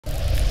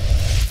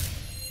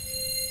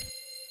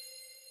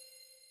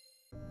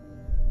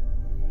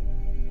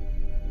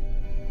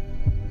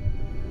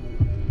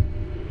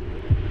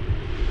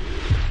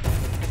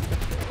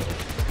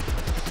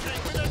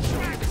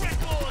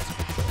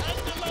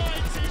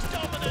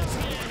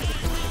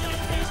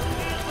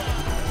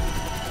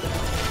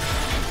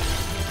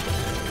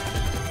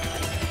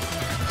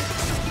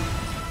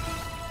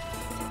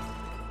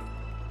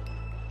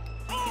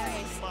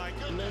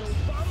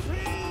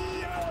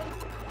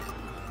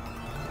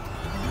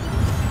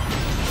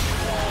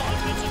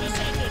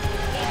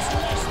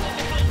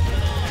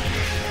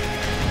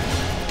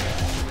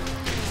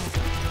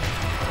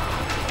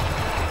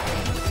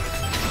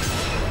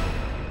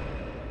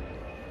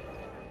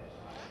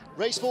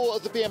Race 4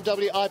 of the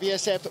BMW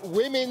IBSF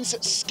Women's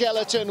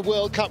Skeleton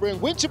World Cup. We're in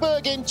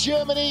Winterberg in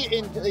Germany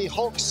in the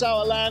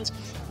Hochsauerland,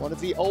 one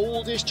of the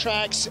oldest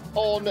tracks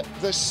on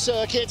the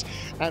circuit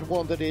and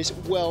one that is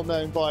well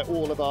known by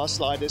all of our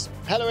sliders.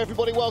 Hello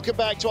everybody, welcome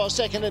back to our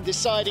second and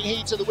deciding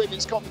heat of the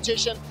women's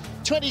competition.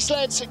 20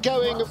 sleds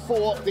going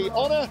for the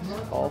honour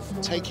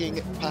of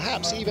taking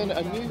perhaps even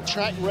a new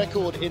track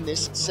record in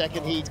this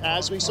second heat,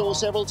 as we saw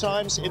several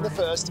times in the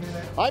first.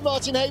 I'm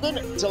Martin Haven,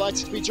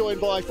 delighted to be joined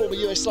by former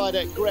US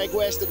slider Greg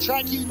West. A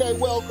track you know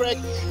well, Greg,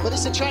 but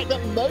it's a track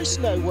that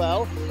most know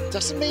well.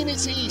 Doesn't mean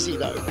it's easy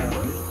though.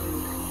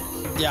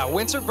 Yeah,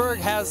 Winterberg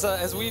has,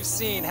 as we've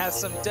seen, has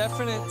some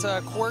definite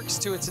quirks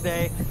to it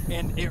today,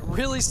 and it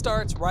really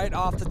starts right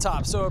off the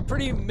top. So a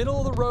pretty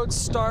middle-of-the-road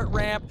start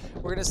ramp.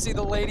 We're going to see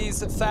the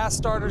ladies, the fast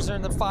starters are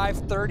in the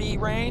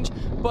 5:30 range,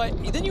 but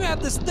then you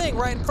have this thing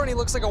right in front of you,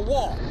 looks like a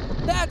wall.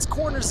 That's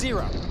corner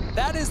zero.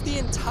 That is the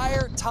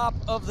entire top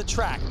of the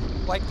track.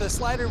 Like the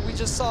slider we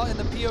just saw in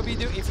the POV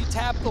do, if you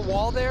tap the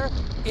wall there,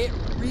 it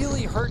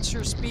really hurts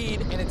your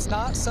speed, and it's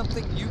not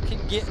something you can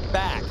get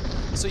back.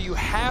 So you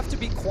have to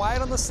be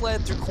quiet on the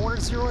sled through corner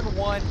 0 and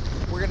 1.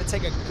 We're going to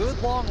take a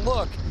good long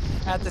look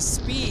at the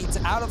speeds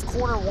out of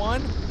corner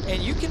 1,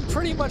 and you can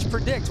pretty much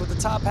predict what the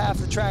top half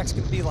of the track's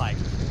going to be like.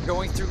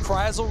 Going through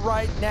Kreisel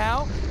right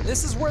now.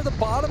 This is where the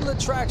bottom of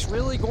the track's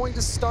really going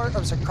to start.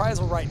 I'm sorry,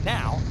 Kreisel right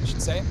now, I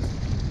should say.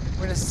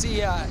 We're going to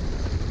see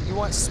you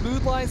want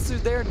smooth lines through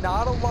there,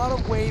 not a lot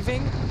of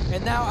waving.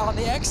 And now on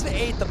the exit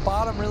 8, the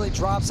bottom really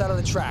drops out of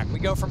the track. We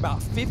go from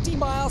about 50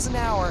 miles an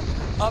hour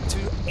up to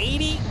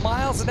 80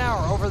 miles an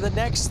hour over the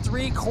next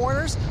 3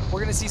 corners. We're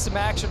gonna see some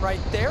action right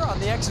there on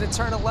the exit at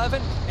turn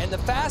 11. And the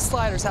fast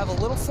sliders have a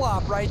little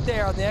flop right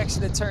there on the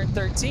exit at turn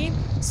 13.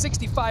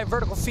 65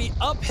 vertical feet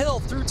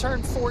uphill through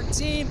turn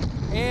 14.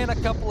 And a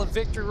couple of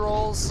victory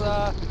rolls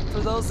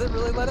for those that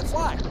really let it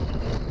fly.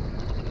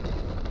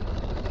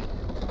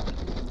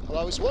 Well,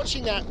 I was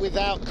watching that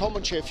without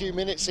commentary a few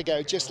minutes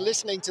ago, just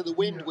listening to the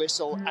wind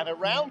whistle, and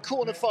around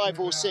corner 5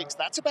 or 6,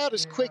 that's about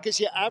as quick as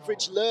your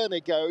average learner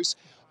goes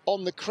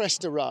on the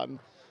Cresta run,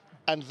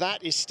 and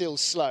that is still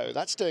slow.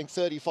 That's doing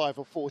 35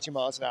 or 40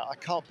 miles an hour. I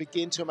can't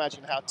begin to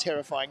imagine how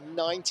terrifying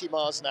 90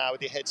 miles an hour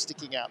with your head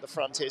sticking out the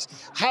front is.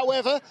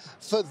 However,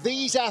 for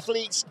these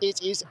athletes,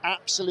 it is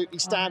absolutely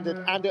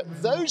standard, and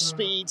at those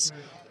speeds,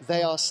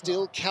 they are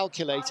still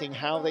calculating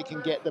how they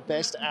can get the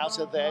best out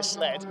of their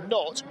sled,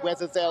 not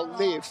whether they'll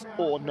live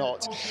or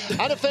not.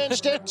 Anna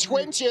Fernstedt,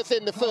 20th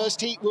in the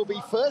first heat, will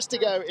be first to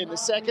go in the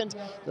second.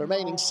 The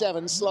remaining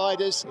 7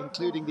 sliders,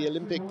 including the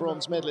Olympic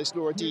bronze medalist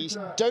Laura Dees,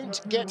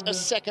 don't get a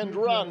second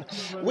run.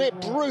 We're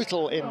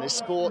brutal in this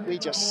sport. We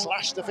just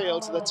slash the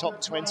field to the top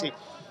 20.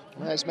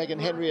 There's Megan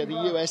Henry of the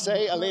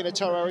USA, Elena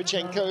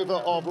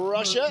Tarachenkova of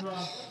Russia.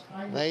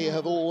 They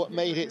have all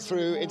made it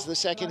through into the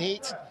second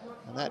heat.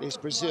 And that is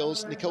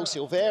Brazil's Nicole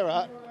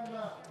Silveira.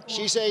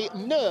 She's a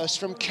nurse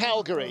from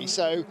Calgary,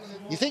 so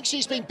you think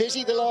she's been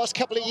busy the last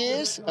couple of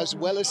years, as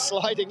well as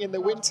sliding in the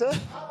winter?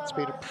 It's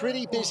been a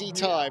pretty busy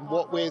time,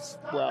 what with,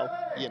 well,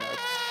 you know.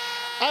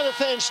 Anna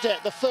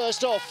Fernstedt, the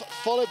first off,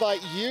 followed by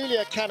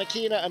Julia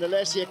Kanakina and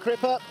Alessia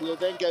Kripper. We'll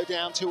then go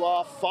down to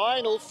our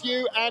final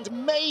few, and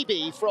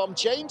maybe from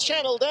Jane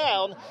Channel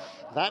down,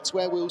 that's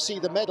where we'll see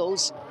the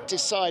medals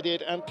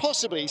decided, and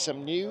possibly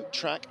some new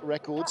track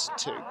records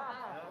too.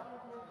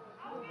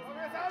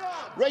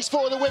 Race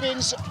 4 of the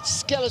Women's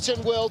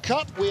Skeleton World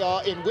Cup. We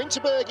are in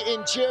Winterberg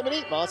in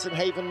Germany. Martin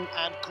Haven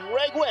and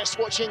Greg West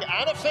watching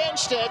Anna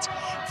Fernstedt,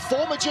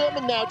 former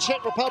German, now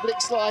Czech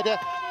Republic slider,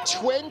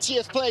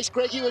 20th place.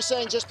 Greg, you were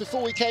saying just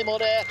before we came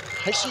on air,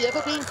 has she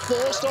ever been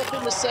first off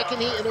in the second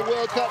heat in a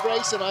World Cup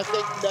race? And I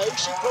think, no,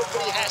 she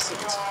probably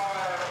hasn't.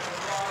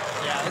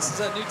 Yeah, this is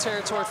a new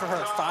territory for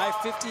her.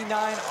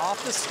 5:59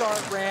 off the start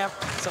ramp.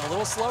 So a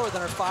little slower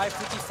than her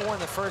 5:54 in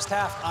the first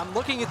half. I'm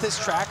looking at this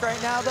track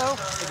right now, though.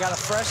 It got a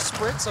fresh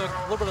spritz, so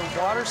a little bit of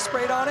water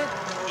sprayed on it.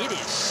 It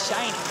is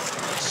shiny.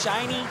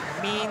 Shiny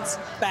means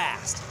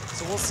fast.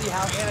 So we'll see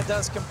how Anna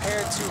does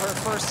compared to her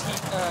first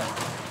heat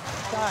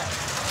time.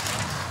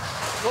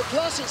 Well,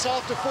 plus it's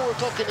after 4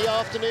 o'clock in the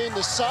afternoon.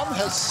 The sun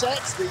has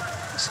set.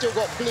 Still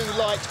got blue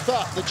light,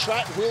 but the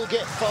track will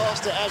get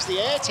faster as the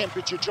air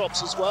temperature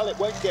drops as well. It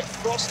won't get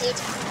frosted.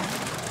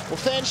 Well,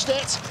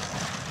 Fernstedt,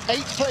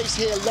 8th place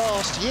here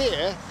last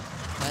year,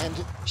 and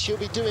she'll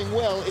be doing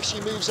well if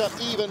she moves up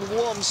even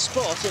 1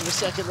 spot in the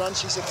second run.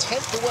 She's a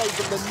 10th away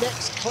from the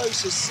next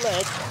closest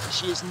sled.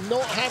 She is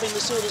not having the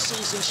sort of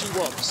season she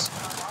wants.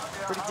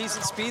 Pretty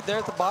decent speed there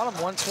at the bottom,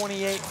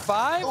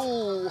 128.5.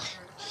 Ooh.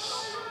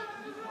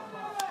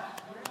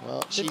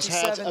 Well, she's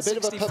had a bit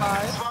of a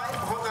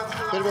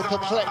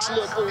perplexed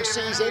look all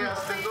season.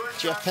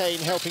 Jeff Payne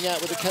helping out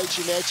with the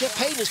coaching there. Jeff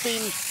Payne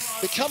has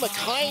become a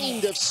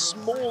kind of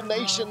small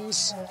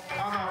nations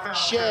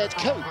shared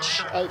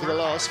coach over the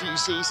last few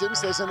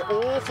seasons. There's an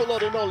awful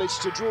lot of knowledge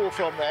to draw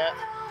from there.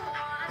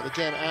 But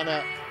again,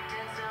 Anna,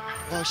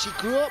 well, she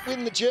grew up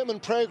in the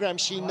German program.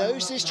 She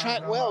knows this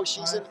track well.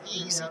 She's an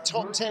easy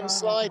top 10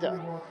 slider.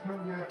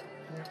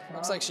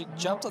 Looks like she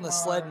jumped on the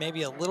sled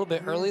maybe a little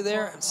bit early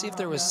there. And see if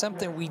there was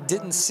something we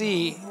didn't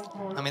see.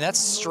 I mean, that's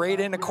straight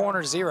into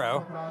corner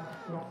 0.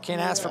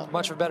 Can't ask for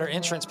much of a better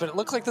entrance, but it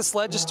looked like the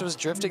sled just was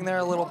drifting there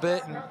a little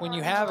bit. And when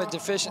you have a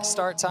deficient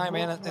start time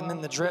and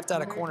then the drift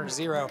out of corner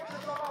 0,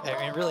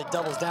 it really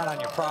doubles down on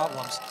your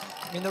problems.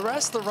 I mean, the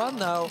rest of the run,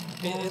 though,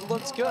 it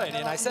looks good.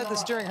 And I said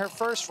this during her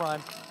first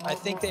run. I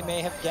think they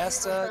may have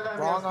guessed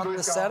wrong on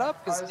the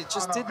setup because it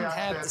just didn't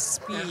have the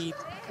speed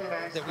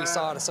that we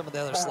saw out of some of the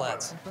other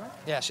sleds.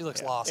 Yeah, she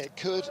looks lost. It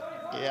could,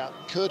 yeah,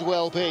 could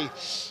well be.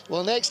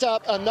 Well, next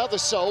up, another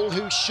soul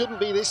who shouldn't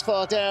be this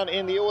far down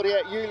in the order,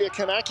 Julia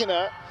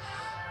Kanakina.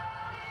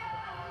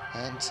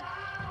 And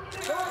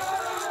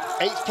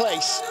 8th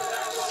place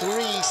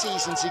 3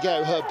 seasons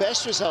ago. Her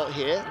best result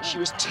here. She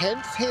was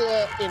 10th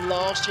here in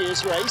last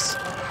year's race.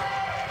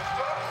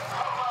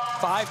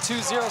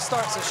 5:20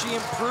 start, so she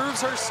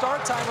improves her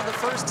start time in the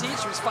first heat.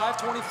 She was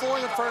 5:24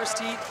 in the first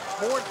heat.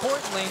 More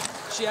importantly,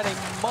 she had a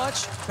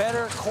much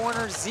better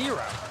corner 0.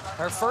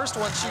 Her first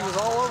one, she was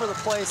all over the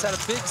place, had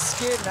a big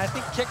skid, and I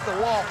think kicked the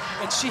wall,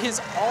 and she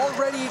has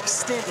already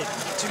extended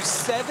to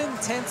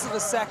 0.7 of a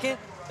second.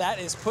 That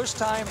is push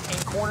time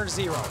in corner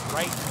 0,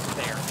 right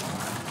there.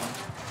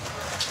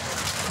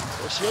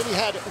 Well, she only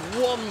had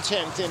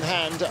 1/10 in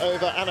hand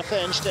over Anna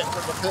Fernstedt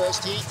from the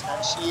first heat,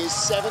 and she is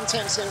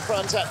 7/10 in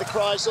front at the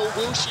Kreisel.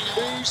 Will she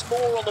lose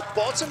more on the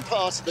bottom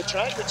part of the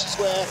track, which is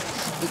where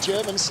the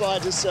German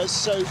sliders are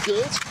so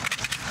good?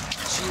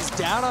 She's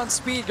down on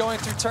speed going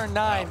through turn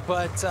 9,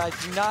 but I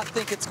do not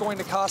think it's going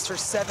to cost her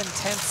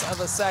 0.7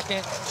 of a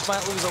second. She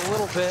might lose a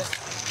little bit,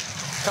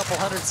 a couple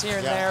hundredths here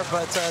and there,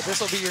 but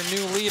this will be your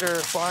new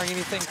leader, barring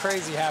anything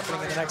crazy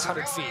happening in the next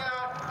 100 feet.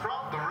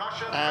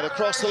 And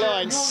across the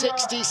line,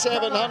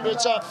 67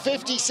 hundredths up,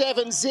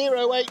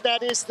 57.08.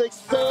 That is the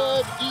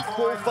 3rd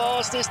equal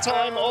fastest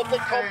time of the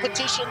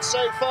competition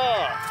so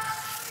far.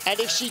 And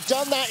if she'd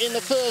done that in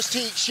the first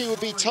heat, she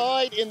would be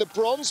tied in the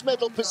bronze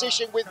medal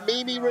position with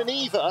Mimi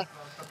Reneva,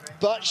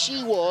 but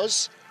she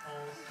was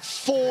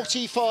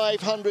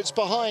 45 hundredths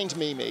behind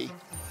Mimi.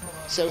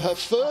 So her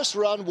first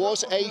run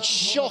was a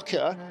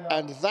shocker,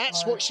 and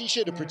that's what she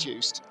should have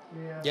produced.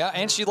 Yeah,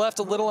 and she left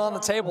a little on the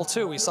table,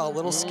 too. We saw a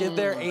little skid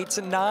there, 8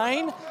 to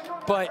 9.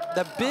 But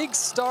the big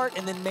start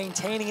and then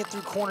maintaining it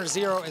through corner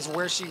 0 is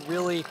where she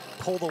really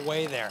pulled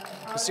away there.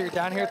 You see her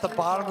down here at the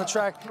bottom of the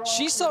track.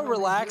 She's so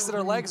relaxed that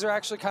her legs are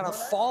actually kind of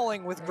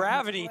falling with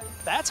gravity.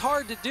 That's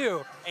hard to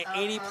do at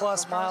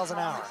 80+ miles an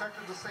hour.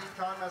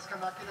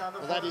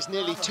 Well, that is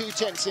nearly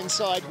 2/10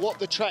 inside what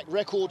the track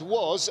record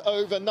was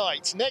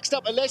overnight. Next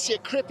up,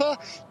 Alessia Kripper,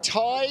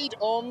 tied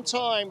on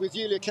time with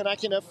Julia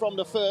Kanakina from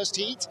the first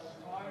heat.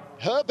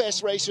 Her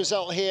best race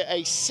result here,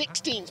 a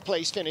 16th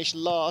place finish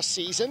last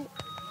season.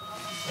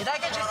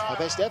 Her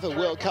best ever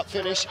World Cup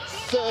finish,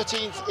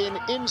 13th in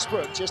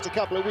Innsbruck just a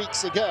couple of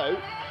weeks ago.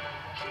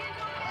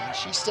 And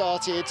she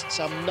started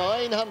some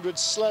 900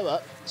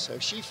 slower, so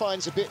she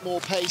finds a bit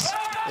more pace.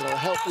 It'll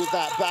help with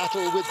that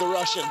battle with the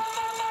Russian.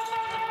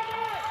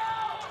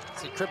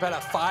 See, Kripp had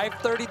a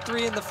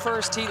 5:33 in the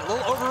first heat. A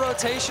little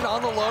over-rotation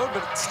on the load,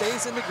 but it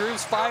stays in the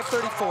grooves,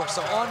 5:34,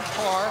 so on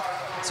par.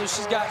 So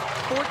she's got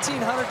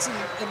 14 hundredths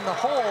in the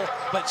hole,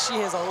 but she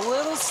is a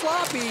little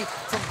sloppy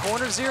from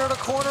corner 0 to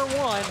corner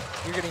 1.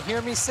 You're going to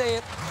hear me say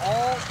it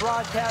all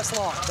broadcast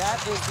long. That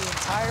is the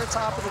entire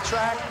top of the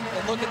track,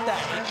 and look at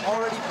that. It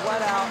already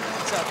bled out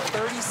to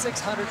 36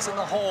 hundredths in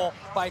the hole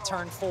by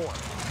turn 4.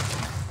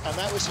 And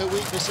that was her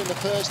weakness in the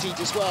first heat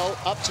as well.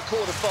 Up to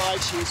quarter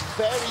 5, she was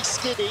very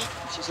skiddy.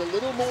 She's a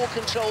little more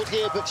controlled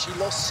here, but she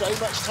lost so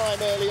much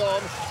time early on.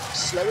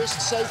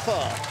 Slowest so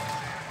far.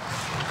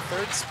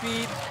 3rd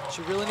speed,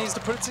 she really needs to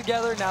put it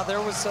together. Now there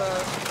was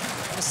a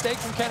mistake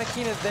from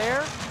Kanakina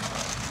there,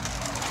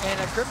 and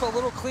a grip a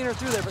little cleaner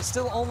through there, but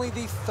still only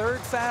the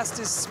 3rd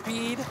fastest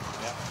speed. Yeah.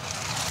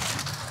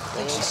 I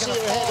think she's going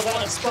to fall ahead of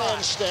Anna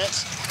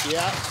Fernstedt.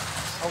 Yeah.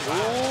 Oh, wow.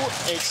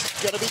 Ooh,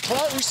 it's going to be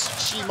close.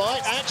 She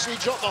might actually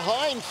drop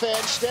behind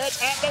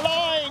Fernstedt at the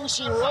line.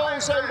 She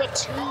rolls over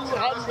 2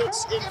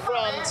 hundredths in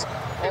front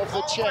of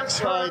the Czech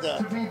slider.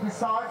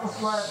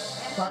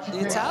 The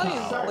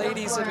Italian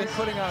ladies have been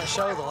putting on a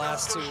show the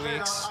last 2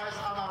 weeks.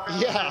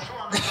 Yeah.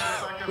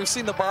 We've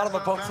seen the bottom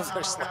of both of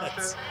their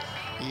sleds.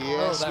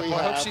 Yes, I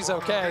hope she's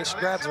okay. She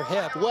grabs her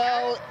hip.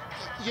 Well,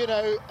 you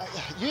know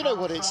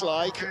what it's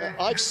like.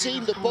 I've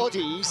seen the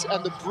bodies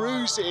and the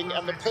bruising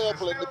and the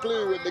purple and the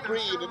blue and the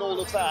green and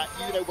all of that.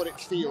 You know what it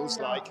feels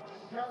like.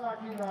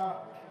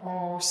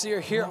 You see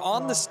her here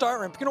on the start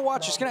ramp. You're gonna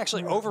watch, she's gonna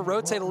actually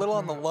over-rotate a little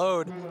on the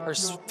load. Her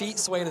feet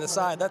sway to the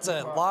side. That's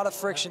a lot of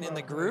friction in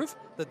the groove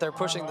that they're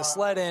pushing the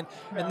sled in.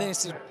 And then you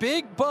see a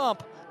big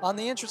bump on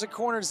the entrance of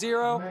corner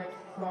 0.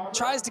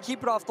 Tries to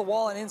keep it off the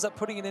wall and ends up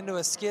putting it into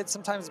a skid.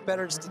 Sometimes it's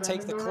better just to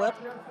take the clip.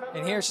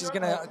 And here she's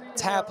gonna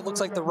tap, it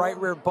looks like the right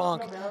rear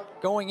bunk,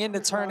 going into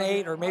turn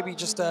 8, or maybe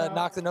just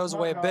knock the nose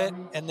away a bit.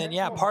 And then,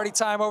 yeah, party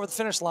time over the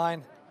finish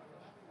line.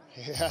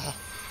 Yeah.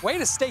 Way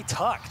to stay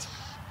tucked.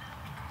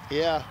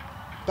 Yeah,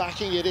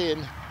 backing it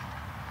in,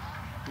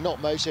 not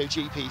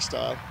MotoGP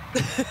style.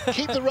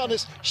 Keep the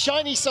runners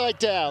shiny side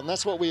down.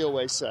 That's what we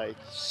always say.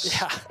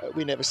 Yeah.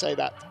 We never say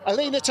that.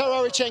 Alina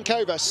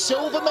Tararychenkova,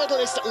 silver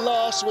medalist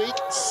last week,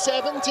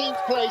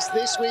 17th place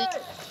this week.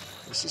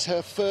 This is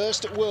her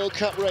first World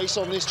Cup race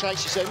on this track.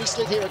 She's only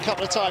slid here a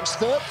couple of times.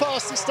 Third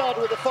fastest starter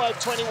with a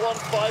 5:21,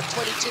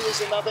 5:22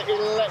 is another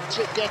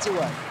electric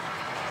getaway.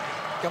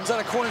 Comes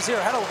out of corner 0,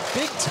 had a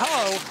big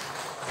toe,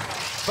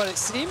 but it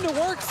seemed to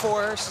work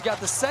for her. She's got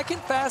the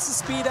second fastest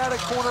speed out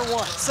of corner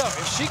 1. So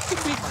if she can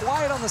be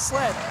quiet on the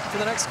sled for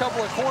the next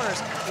couple of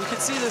corners, we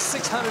could see the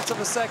 0.06 of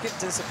a second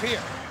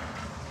disappear.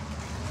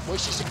 Well,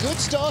 she's a good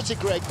starter,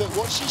 Greg, but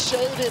what she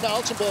showed in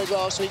Altenburg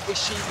last week is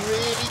she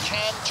really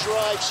can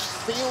drive.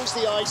 She feels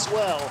the ice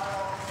well.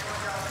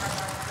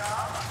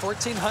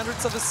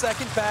 0.14 of a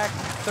second back,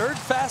 third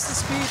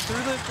fastest speed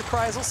through the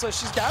Kreisel, so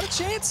she's got a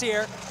chance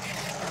here.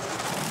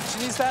 She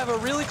needs to have a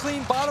really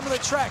clean bottom of the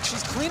track.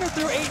 She's cleaner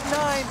through 8 and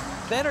 9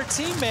 than her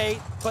teammate,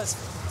 but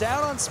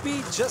down on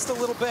speed just a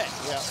little bit.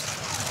 Yeah.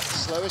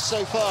 Slowest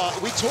so far.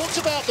 We talked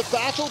about the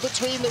battle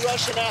between the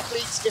Russian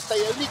athletes. If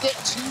they only get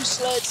 2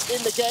 sleds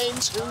in the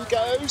games, who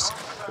goes?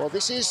 Well,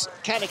 this is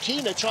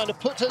Kanakina trying to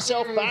put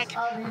herself back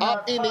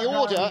up in the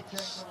order.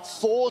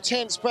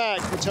 0.4 back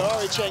for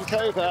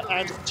Tararychenkova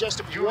and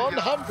just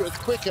 1/100th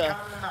quicker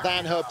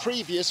than her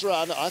previous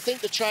run. I think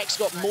the track's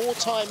got more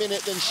time in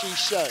it than she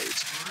showed.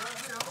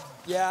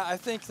 Yeah, I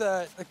think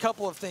a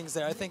couple of things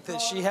there. I think that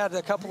she had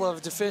a couple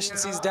of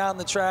deficiencies down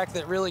the track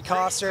that really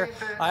cost her.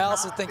 I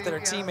also think that her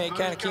teammate,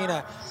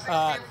 Kanakina,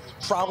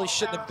 probably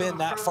shouldn't have been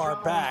that far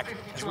back.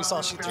 As we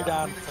saw, she threw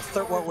down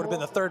what would have been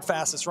the 3rd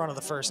fastest run of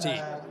the first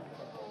heat.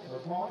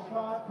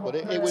 But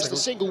it was the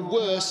single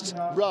worst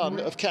run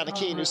of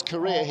Kanakina's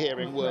career here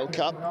in World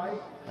Cup.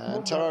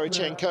 And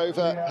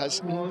Tararychenkova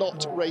has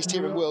not raced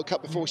here in World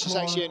Cup before. She's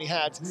actually only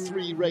had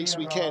 3 race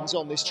weekends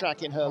on this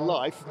track in her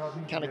life.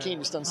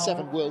 Kanakina's done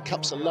 7 World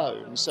Cups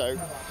alone. So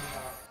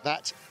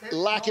that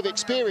lack of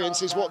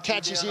experience is what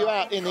catches you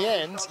out in the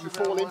end. You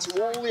fall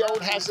into all the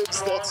old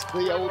hazards that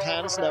the old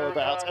hands know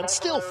about and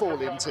still fall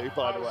into,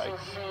 by the way.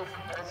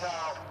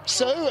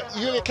 So,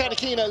 Julia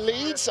Kanakina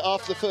leads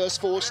after the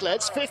first 4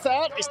 sleds. 5th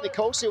out is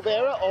Nicole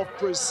Silveira of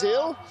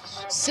Brazil.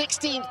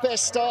 16th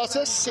best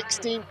starter,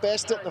 16th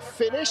best at the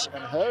finish,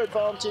 and her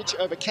advantage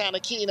over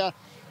Kanakina,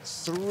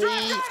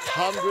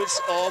 0.03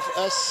 of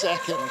a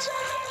second.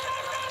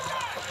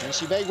 And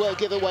she may well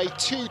give away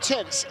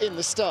 2/10 in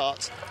the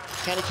start.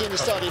 Kanakina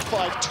started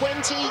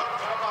 5:20.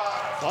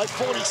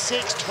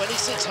 5:46,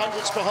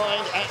 26/100ths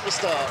behind at the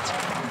start.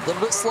 A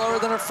little bit slower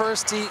than her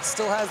first heat,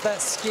 still has that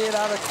skid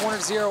out of corner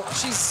 0.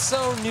 She's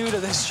so new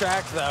to this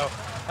track, though.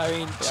 I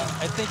mean, she,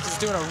 I think is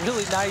doing a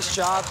really nice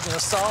job. You know,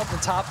 solid in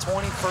the top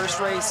 20 first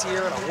race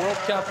here in a World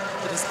Cup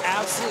that is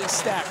absolutely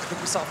stacked. I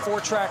think we saw 4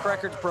 track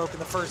records broke in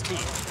the first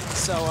heat.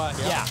 So,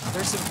 yeah,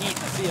 there's some heat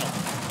in the field.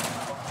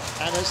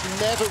 And has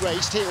never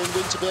raced here in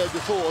Winterberg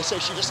before, so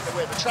she doesn't know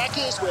where the track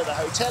is, where the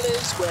hotel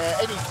is, where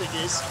anything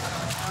is.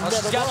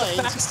 She's got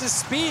the fastest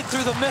speed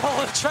through the middle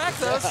of the track,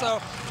 though,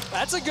 so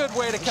that's a good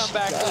way to come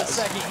back for the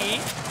second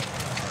heat.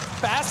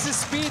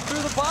 Fastest speed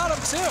through the bottom,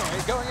 too,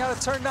 going out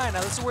of turn 9.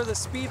 Now, this is where the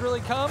speed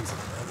really comes.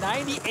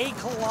 98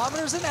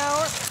 kilometers an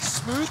hour,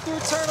 smooth through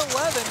turn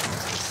 11.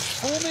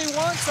 Fool me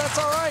once, that's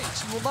all right.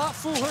 She will not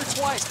fool her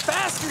twice.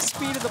 Fastest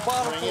speed at the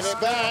bottom. Bringing it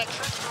back.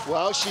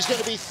 Well, she's going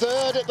to be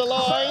 3rd at the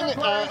line.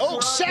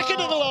 Second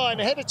at the line,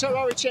 ahead of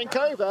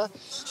Tararychenkova.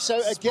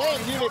 So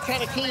again, Julia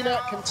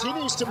Kanakina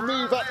continues to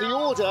move up the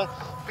order,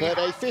 but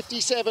a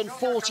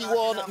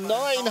 57.41,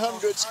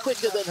 9/100ths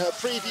quicker than her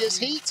previous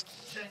heat.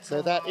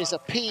 So that is a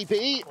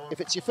PB.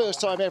 If it's your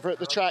first time ever at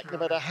the track, no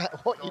matter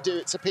what you do,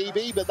 it's a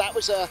PB, but that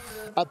was a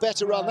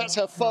better run. That's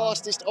her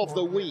fastest of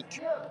the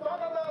week.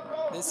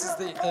 This is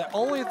the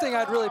only thing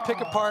I'd really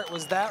pick apart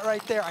was that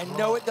right there. I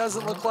know it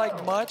doesn't look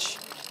like much,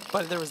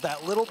 but there was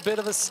that little bit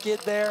of a skid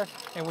there,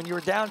 and when you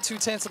were down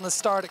 2/10 on the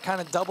start, it kind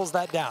of doubles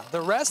that down.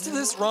 The rest of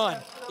this run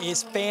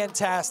is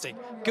fantastic.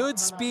 Good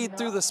speed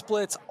through the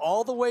splits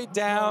all the way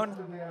down,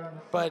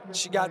 but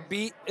she got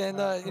beat in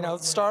the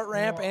start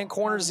ramp and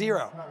corner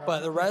 0.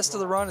 But the rest of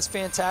the run is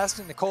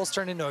fantastic. Nicole's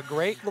turned into a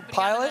great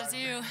pilot,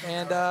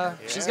 and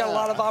she's got a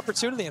lot of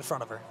opportunity in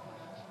front of her.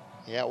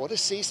 Yeah, what a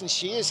season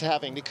she is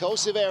having. Nicole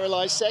Silveira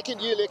lies 2nd,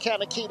 Julia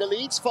Kanakina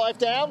leads, 5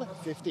 down,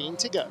 15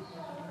 to go.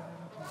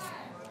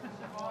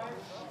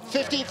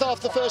 15th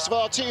after the first of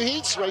our 2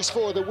 heats, race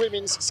 4 of the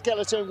Women's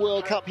Skeleton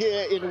World Cup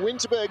here in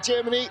Winterberg,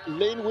 Germany.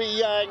 Lin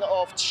Weiyang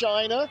of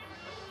China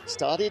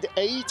started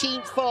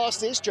 18th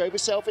fastest, drove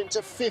herself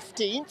into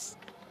 15th.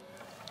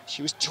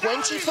 She was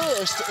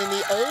 21st in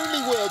the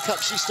only World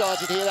Cup she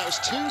started here. That was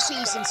 2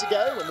 seasons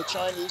ago when the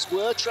Chinese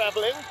were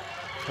traveling.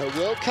 Her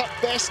World Cup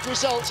best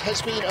result has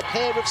been a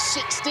pair of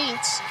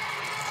 16ths.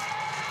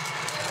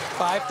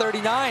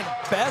 5:39,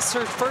 best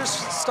her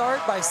first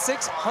start by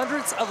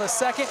 0.06 of a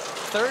second.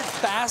 3rd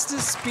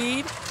fastest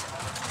speed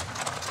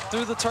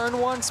through the turn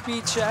 1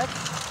 speed check.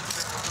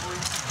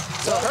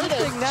 So her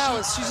thing now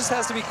is she just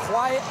has to be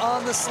quiet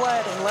on the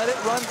sled and let it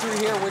run through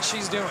here, which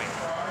she's doing.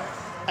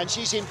 And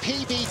she's in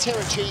PB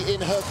territory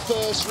in her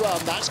first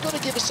run. That's got to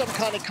give us some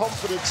kind of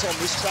confidence on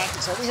this track.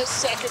 It's only her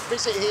second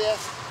visit here.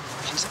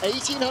 She's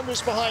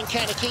 1800s behind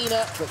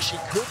Kanakina, but she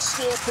could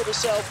still put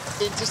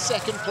herself into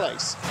second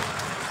place.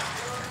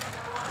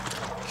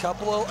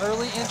 Couple of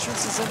early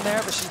entrances in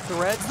there, but she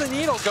threads the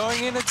needle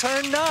going into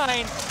turn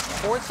 9.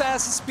 Fourth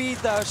fastest speed,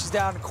 though. She's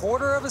down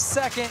 1/4 of a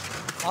second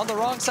on the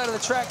wrong side of the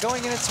track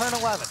going into turn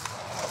 11.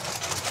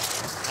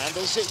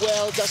 Handles it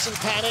well, doesn't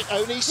panic.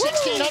 Only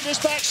 1600s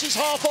back. She's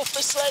half off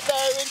the sled,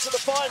 though, into the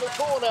final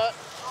corner.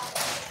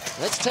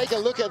 Let's take a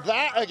look at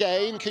that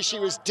again, because she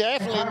was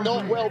definitely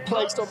not well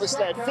placed on the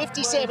sled.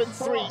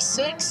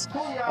 57.36,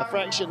 a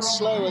fraction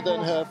slower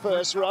than her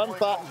first run,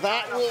 but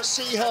that will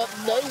see her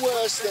no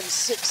worse than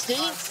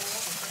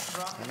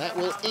 16th, and that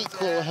will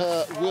equal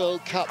her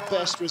World Cup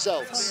best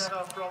results.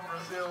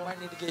 Might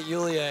need to get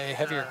Yulia a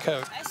heavier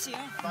coat.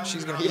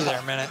 She's going to be there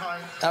a minute.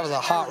 That was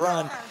a hot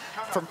run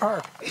from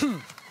her.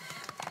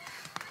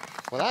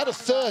 Well, out of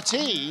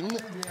 13,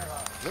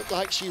 looked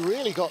like she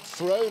really got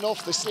thrown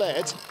off the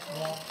sled.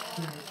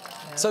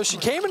 So she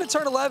came into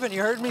turn 11.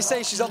 You heard me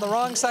say she's on the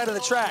wrong side of the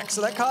track.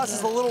 So that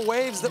causes the little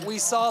waves that we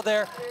saw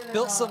there.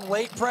 Built some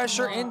late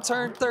pressure in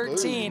turn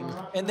 13.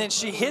 And then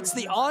she hits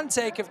the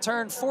on-take of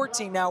turn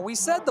 14. Now, we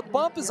said the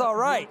bump is all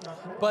right.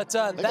 But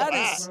that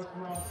is,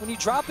 when you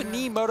drop a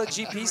knee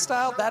MotoGP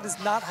style, that is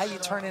not how you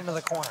turn into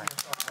the corner.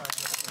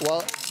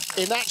 Well,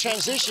 in that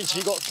transition,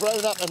 she got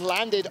thrown up and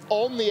landed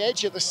on the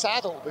edge of the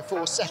saddle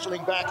before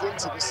settling back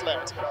into the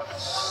sled.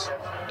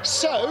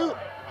 So,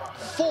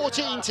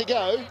 14 to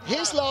go.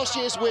 Here's last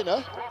year's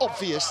winner,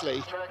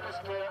 obviously.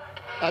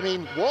 I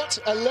mean, what?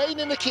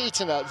 Elena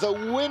Nikitina, the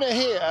winner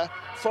here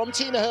from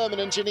Tina Hermann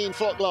and Janine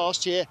Flock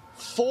last year.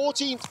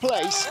 14th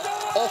place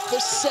off the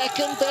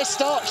second best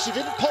start. She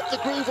didn't pop the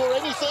groove or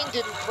anything,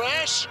 didn't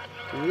crash.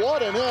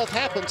 What on earth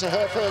happened to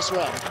her first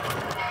run?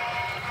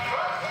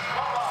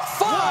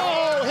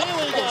 Whoa, here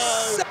we go.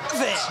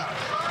 7.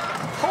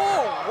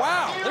 Oh,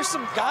 wow. There's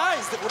some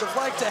guys that would have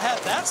liked to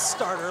have that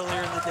start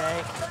earlier in the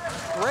day.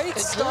 Great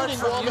start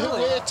from one who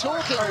we're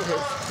talking with.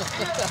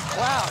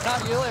 Wow,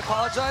 not Yulia,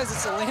 apologize.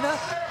 It's Alina.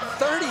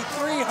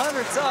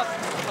 3,300s up.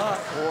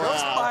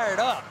 Girl's fired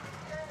up.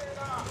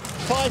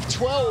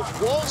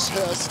 5:12 was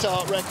her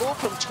start record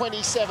from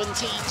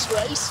 2017's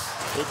race.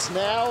 It's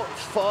now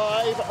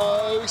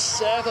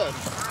 5:07.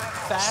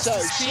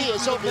 Fastest so she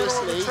is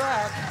obviously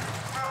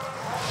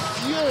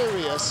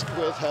furious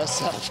with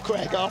herself,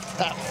 Greg, after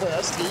that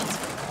first heat.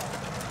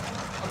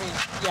 I mean,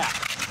 yeah.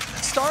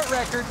 Start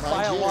record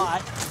by a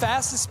lot.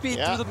 Fastest speed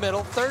through the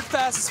middle. Third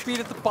fastest speed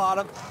at the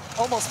bottom.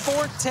 Almost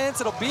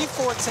 4/10. It'll be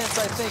 4/10,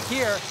 I think,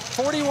 here.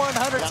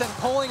 4,100s and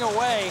pulling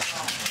away.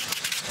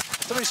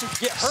 Somebody should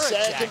get her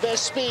second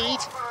best speed.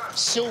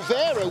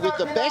 Silvera with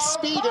the best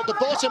speed at the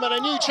bottom and a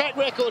new track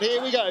record.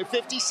 Here we go,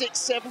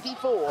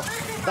 56.74.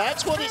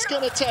 That's what it's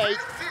going to take.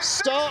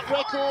 Start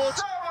record.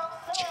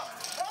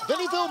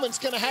 Billy Villman's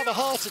going to have a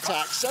heart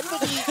attack.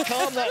 Somebody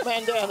calm that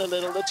man down a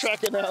little, the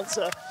track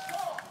announcer.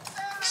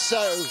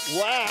 So,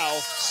 wow,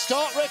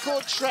 start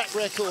record, track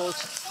record.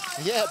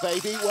 Yeah,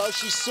 baby. Well,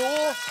 she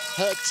saw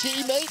her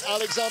teammate,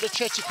 Alexander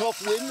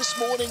Chechikov, win this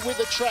morning with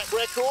a track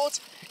record.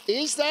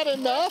 Is that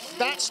enough?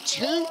 That's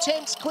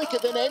 2/10 quicker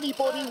than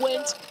anybody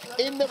went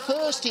in the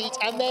first heat,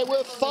 and there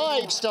were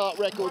 5 start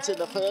records in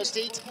the first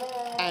heat,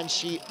 and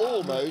she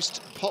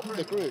almost popped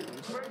the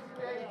groove.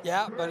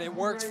 Yeah, but it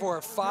worked for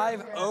her.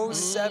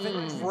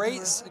 5:07,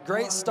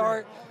 great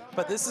start.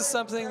 But this is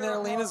something that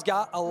Alina's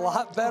got a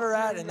lot better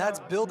at, and that's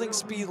building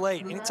speed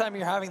late. Anytime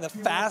you're having the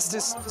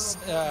fastest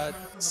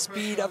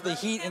speed of the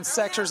heat in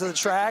sectors of the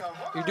track,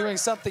 you're doing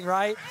something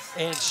right.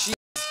 And she,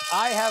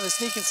 I have a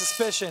sneaking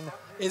suspicion,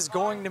 is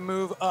going to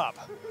move up.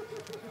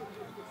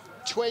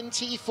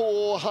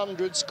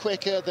 2,400s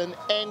quicker than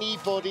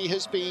anybody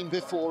has been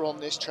before on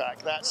this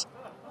track. That's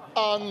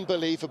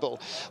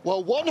unbelievable.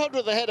 Well,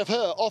 100th ahead of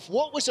her off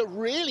what was a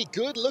really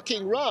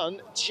good-looking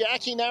run,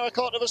 Jackie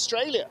Narracott of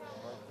Australia.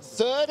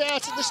 Third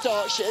out of the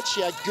start shed. She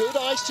had good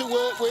ice to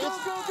work with.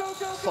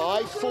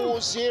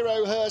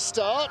 5:40 her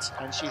start,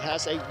 and she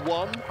has a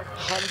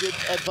 100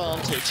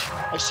 advantage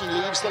as she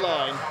leaves the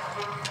line.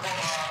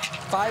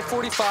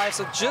 5:45,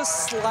 so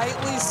just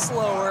slightly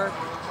slower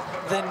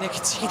than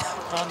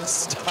Nikitina on the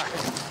start.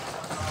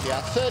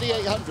 Yeah,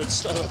 3,800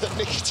 slower than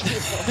Nikitina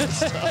on the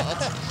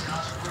start.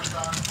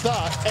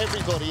 But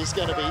everybody is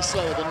going to be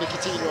slower than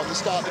Nikitina on the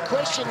start. The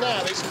question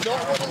now is not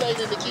what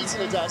Elena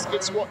Nikitina does,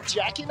 it's what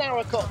Jackie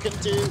Narracott can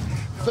do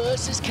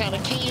versus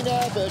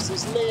Kanakina,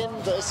 versus Lynn,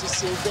 versus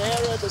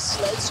Silvera, the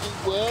sleds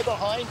who were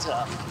behind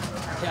her.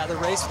 Yeah, the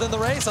race within the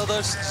race,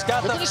 although she's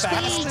got the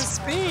fastest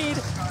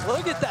speed.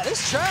 Look at that.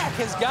 This track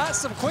has got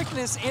some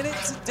quickness in it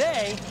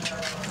today.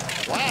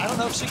 Wow. I don't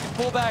know if she can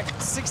pull back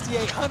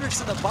 6,800s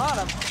to the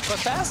bottom, but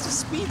fastest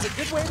speed's a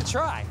good way to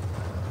try.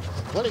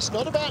 Well, it's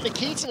not about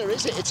Nikitina,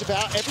 is it? It's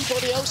about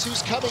everybody else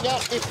who's coming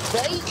up, if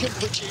they can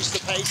produce the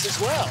pace as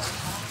well.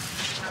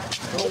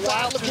 A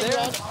wild looking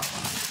run.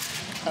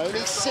 Only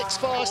 6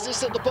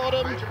 fastest at the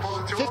bottom,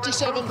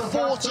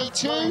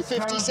 57.42,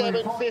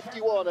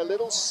 57.51. A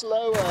little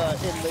slower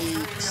in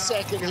the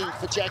second heat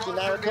for Jackie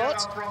Narracott.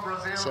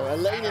 So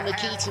Elena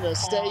Nikitina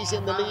stays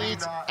in the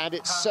lead, and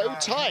it's so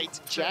tight,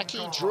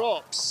 Jackie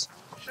drops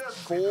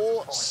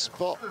 4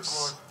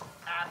 spots.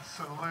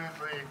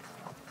 Absolutely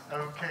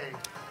okay.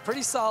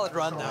 Pretty solid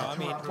run, though. I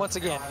mean, once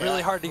again,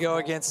 really hard to go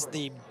against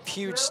the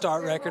huge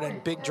start record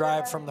and big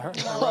drive from the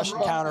Russian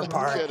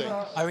counterpart.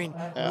 I mean,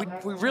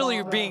 we really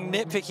are being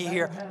nitpicky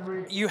here.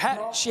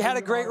 She had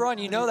a great run.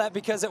 You know that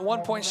because at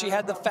one point she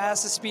had the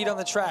fastest speed on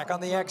the track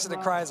on the exit of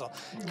Kreisel.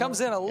 Comes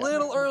in a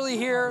little early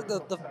here.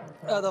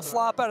 The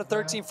flop out of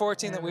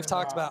 13.14 that we've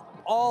talked about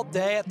all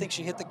day. I think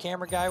she hit the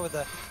camera guy with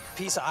a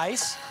piece of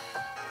ice.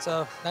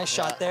 So, nice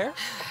shot there.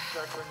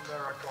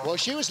 Well,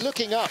 she was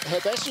looking up. Her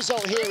best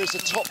result here is a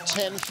top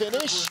 10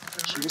 finish.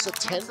 She was a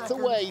 10th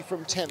away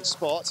from 10th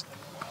spot,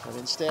 but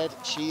instead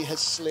she has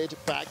slid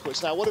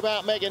backwards. Now, what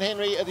about Megan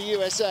Henry of the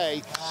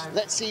USA?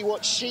 Let's see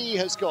what she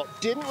has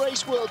got. Didn't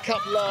race World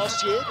Cup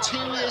last year. 2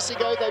 years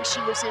ago, though,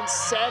 she was in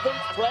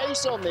 7th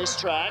place on this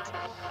track.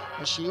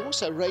 And she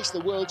also raced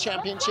the World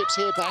Championships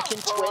here back in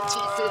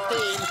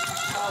 2015,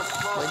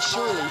 when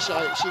surely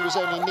she was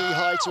only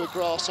knee-high to a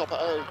grasshopper.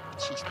 Oh,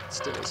 she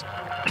still is.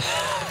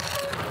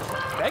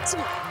 Meg's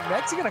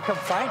gonna come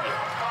find you.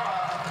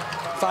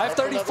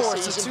 5:34,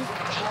 so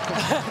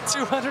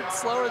 200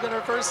 slower than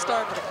her first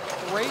start, but a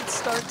great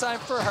start time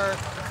for her.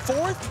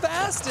 4th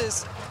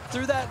fastest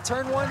through that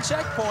turn 1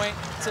 checkpoint,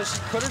 so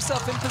she put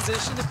herself in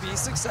position to be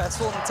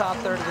successful in the top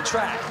third of the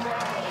track.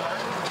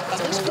 And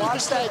this group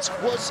of sleds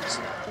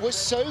was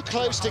so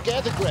close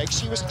together, Greg.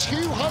 She was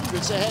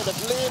 200s ahead of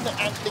Lynn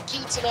and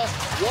Nikitina,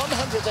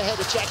 100 ahead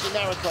of Jackie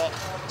Narracott.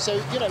 So,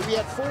 you know, we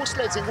had 4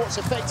 sleds in what's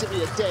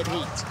effectively a dead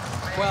heat.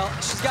 Well,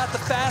 she's got the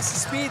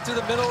fastest speed through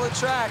the middle of the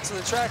track, so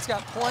the track's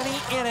got plenty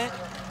in it.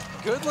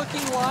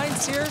 Good-looking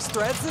lines here,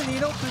 threads the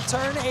needle through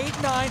turn 8,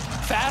 9.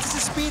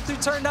 Fastest speed through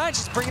turn 9.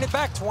 She's bringing it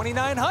back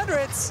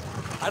 2900ths.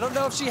 I don't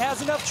know if she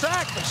has enough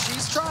track, but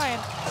she's trying.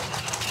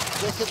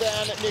 Quicker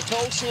than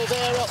Nicole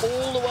Silveira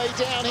all the way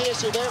down here.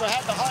 Silveira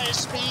had the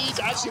highest speed.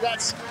 Actually,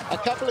 that's a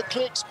couple of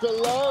clicks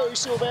below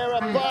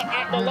Silveira, but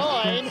at the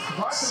line,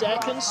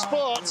 2nd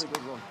spot.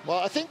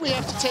 Well, I think we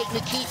have to take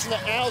Nikitina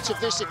out of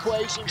this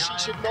equation. She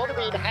should not have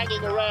been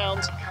hanging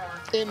around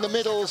in the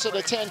middle sort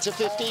of 10 to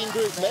 15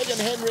 group. Megan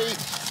Henry,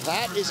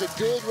 that is a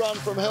good run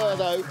from her,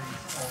 though.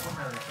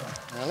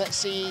 Now, let's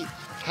see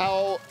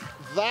how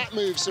that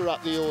moves her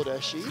up the order.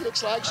 She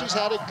looks like she's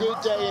had a good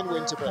day in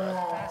Winterberg.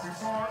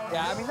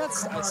 Yeah, I mean,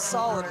 that's a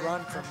solid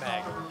run from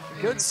Meg.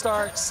 Good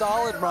start,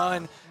 solid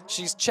run.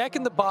 She's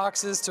checking the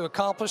boxes to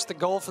accomplish the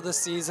goal for the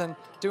season,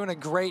 doing a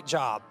great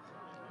job.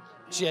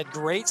 She had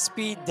great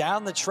speed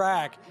down the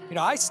track. You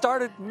know,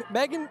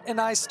 Megan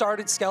and I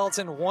started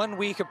Skeleton 1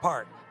 week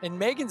apart. And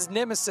Megan's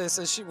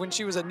nemesis, when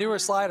she was a newer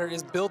slider,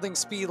 is building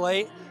speed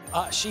late.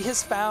 She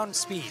has found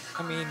speed.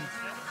 I mean,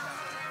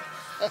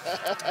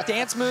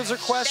 dance moves are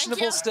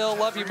questionable still.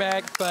 Love you,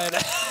 Meg, but...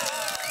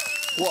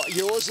 What,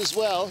 yours as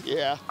well?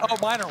 Yeah. Oh,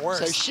 mine are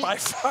worse, so by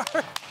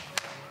far.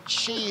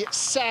 She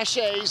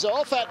sachets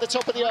off. At the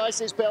top of the ice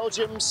is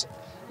Belgium's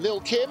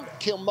Lil Kim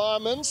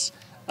Kilmarmans.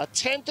 A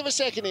 10th of a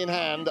second in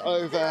hand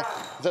over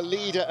the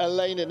leader,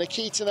 Elena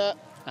Nikitina.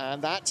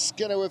 And that's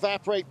going to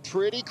evaporate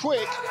pretty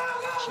quick.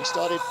 She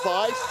started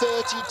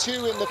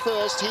 5:32 in the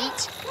first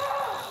heat.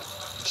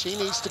 She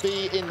needs to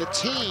be in the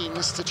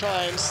teens to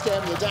try and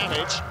stem the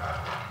damage.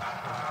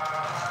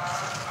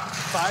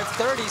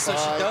 5:30, so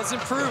she does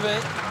improve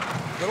it.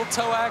 Little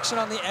toe action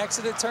on the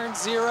exit at turn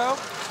 0,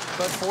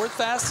 but 4th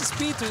fastest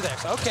speed through there.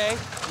 So, okay,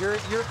 you're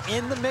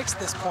in the mix at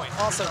this point.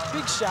 Also,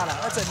 big shout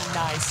out. That's a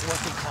nice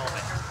looking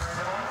helmet.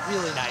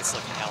 Really nice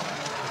looking helmet.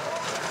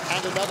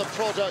 And another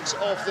product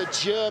of the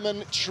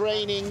German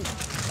training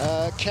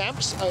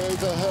camps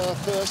over her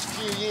first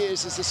few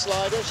years as a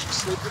slider. She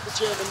slid with the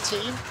German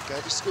team,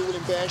 go to school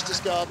in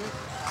Berchtesgaden.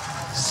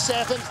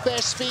 7th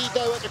best speed,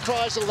 though, at the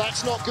Kreisel.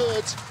 That's not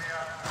good.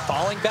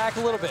 Falling back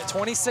a little bit,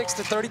 26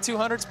 to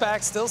 3200s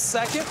back, still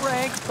 2nd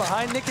ranked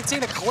behind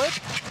Nikitina. Clip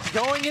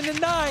going into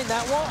 9,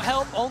 that won't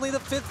help. Only the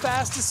 5th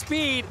fastest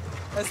speed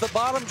as the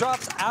bottom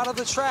drops out of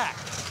the track.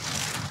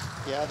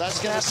 Yeah, that's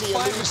going to see a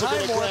lose a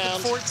bit of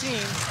ground.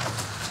 14.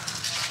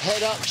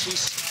 Head up,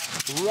 she's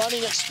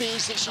running at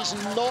speeds that she's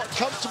not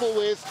comfortable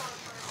with.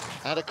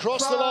 And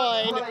across the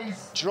line,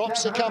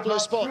 drops a couple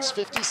of spots,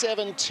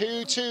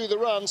 57.22 the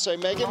run. So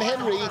Megan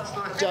Henry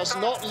does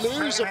not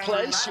lose a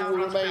place. She will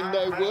remain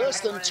no worse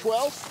than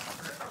 12th.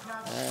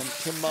 And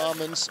Kim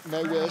Marmans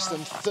no worse than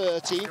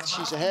 13th.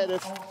 She's ahead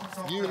of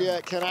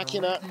Yulia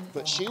Kanakina,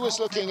 but she was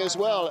looking as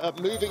well at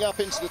moving up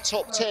into the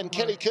top 10.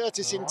 Kelly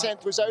Curtis in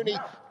 10th was only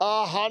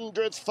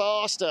 100th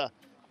faster.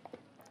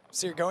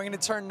 So you're going into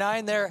turn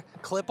 9 there,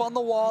 clip on the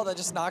wall, that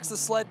just knocks the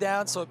sled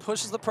down, so it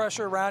pushes the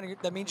pressure around.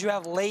 That means you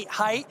have late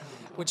height,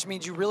 which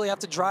means you really have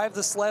to drive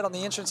the sled on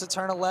the entrance at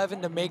turn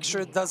 11 to make sure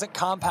it doesn't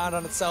compound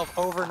on itself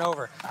over and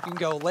over. You can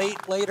go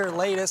late, later,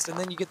 latest, and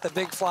then you get the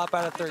big flop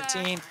out of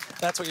 13.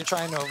 That's what you're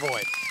trying to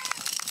avoid.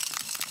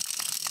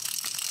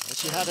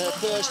 She had her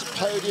first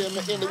podium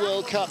in the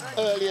World Cup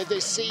earlier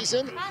this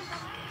season.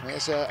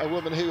 There's a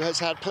woman who has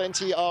had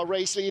plenty, our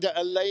race leader,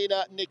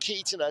 Elena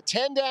Nikitina.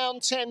 10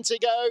 down, 10 to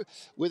go,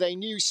 with a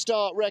new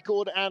start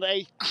record and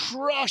a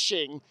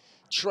crushing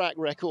track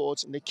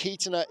record.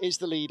 Nikitina is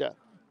the leader.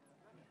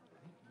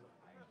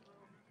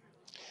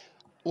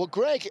 Well,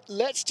 Greg,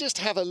 let's just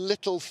have a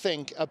little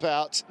think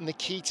about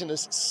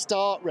Nikitina's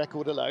start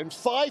record alone.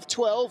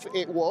 5:12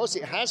 it was.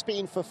 It has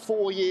been for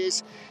 4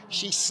 years.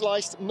 She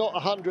sliced not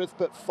 100th,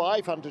 but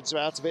 500ths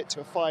out of it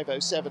to a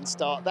 5:07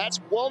 start. That's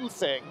one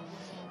thing.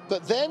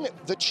 But then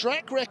the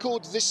track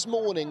record this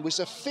morning was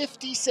a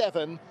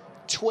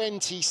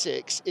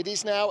 57:26. It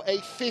is now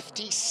a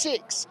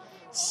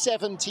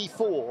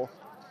 56:74.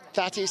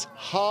 That is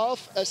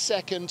half a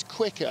second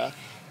quicker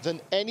than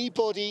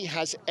anybody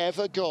has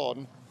ever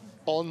gone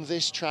on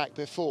this track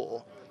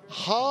before.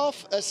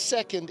 Half a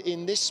second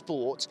in this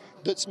sport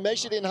that's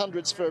measured in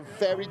hundreds for a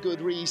very good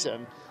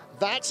reason.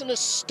 That's an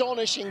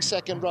astonishing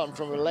second run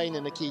from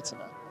Elena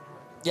Nikitina.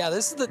 Yeah,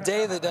 this is the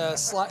day that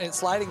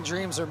sliding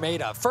dreams are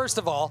made of. First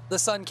of all, the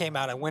sun came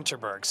out in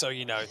Winterberg, so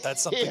you know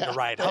that's something to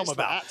write home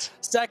about. That.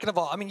 Second of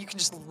all, I mean, you can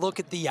just look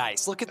at the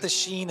ice, look at the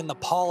sheen and the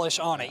polish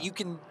on it. You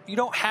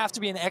don't have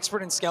to be an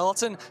expert in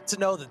skeleton to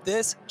know that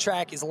this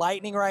track is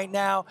lightning right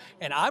now.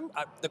 And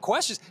the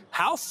question is,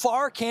 how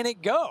far can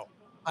it go?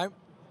 I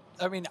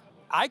mean,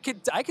 I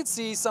could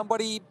see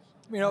somebody,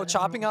 you know,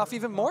 chopping off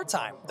even more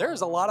time.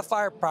 There's a lot of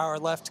firepower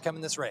left to come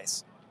in this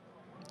race.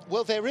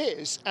 Well, there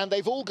is, and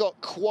they've all got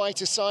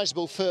quite a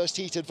sizable first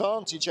heat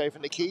advantage over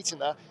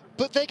Nikitina,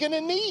 but they're going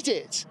to need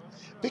it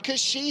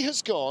because she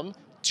has gone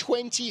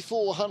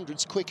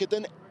 2400ths quicker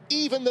than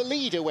even the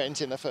leader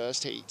went in the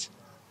first heat.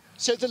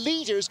 So the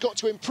leader has got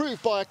to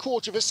improve by a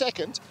quarter of a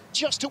second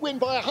just to win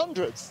by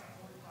 100th.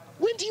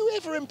 When do you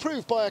ever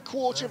improve by a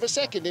quarter of a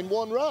second in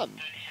one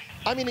run?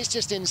 I mean, it's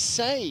just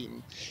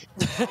insane.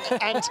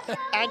 and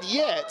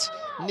yet,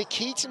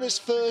 Nikitina's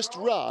first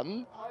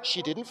run,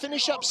 she didn't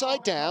finish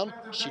upside down,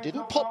 she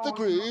didn't pop the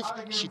groove,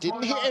 she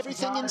didn't hit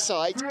everything in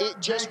sight,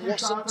 it just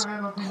wasn't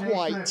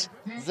quite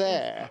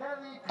there.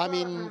 I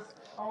mean,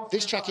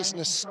 this track is an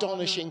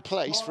astonishing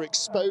place for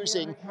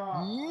exposing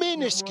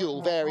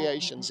minuscule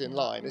variations in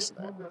line, isn't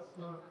it?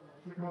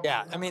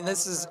 Yeah, I mean,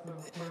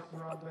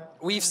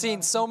 we've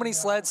seen so many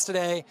sleds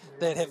today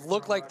that have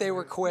looked like they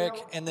were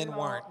quick and then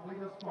weren't.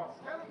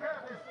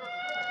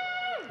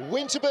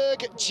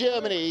 Winterberg,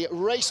 Germany,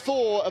 race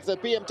 4 of the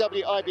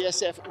BMW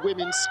IBSF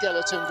Women's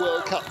Skeleton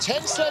World Cup.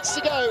 10 sleds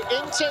to go.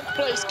 In 10th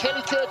place,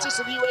 Kelly Curtis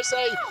of the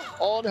USA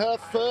on her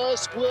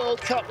first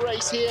World Cup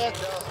race here.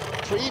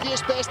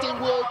 Previous best in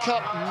World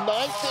Cup,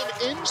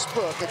 9th in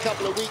Innsbruck a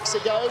couple of weeks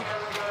ago.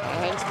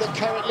 And the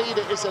current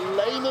leader is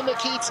Elena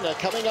Nikitina,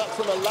 coming up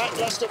from a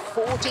lackluster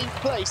 14th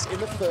place in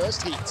the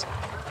first heat.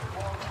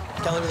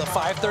 Kelly with a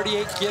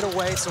 5:38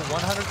 getaway, so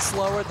 100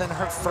 slower than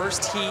her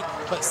first heat,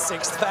 but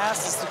 6th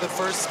fastest through the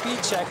first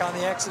speed check on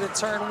the exit at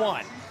turn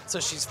 1. So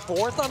she's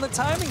 4th on the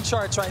timing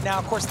charts right now.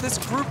 Of course, this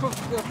group of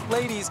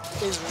ladies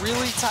is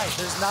really tight.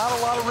 There's not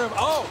a lot of room.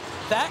 Oh,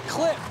 that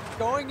clip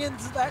going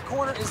into that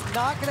corner is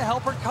not going to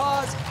help her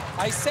cause.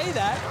 I say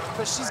that,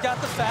 but she's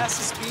got the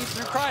fastest speed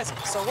through Kreisel.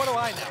 So what do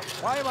I know?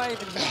 Why am I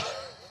even here?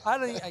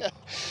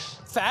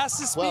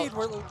 Fastest speed.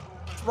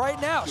 Right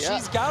now,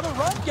 she's got a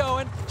run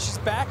going. She's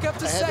back up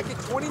to second,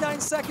 29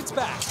 seconds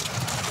back.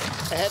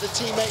 Ahead of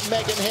teammate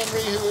Megan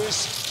Henry, who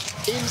is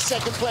in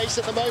second place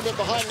at the moment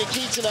behind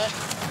Nikitina.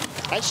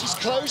 And she's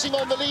closing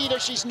on the leader.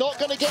 She's not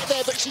going to get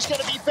there, but she's going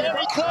to be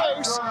very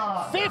close.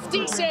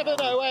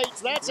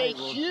 57:08. That's a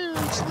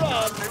huge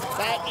run.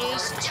 That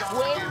is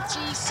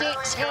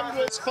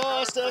 2600ths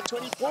faster,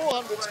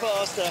 2400ths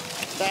faster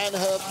than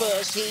her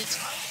first heat.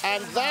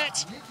 And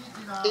that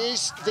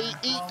is the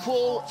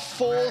equal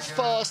 4th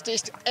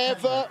fastest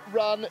ever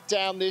run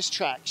down this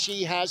track.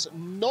 She has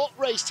not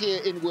raced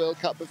here in World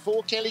Cup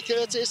before, Kelly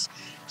Curtis.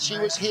 She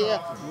was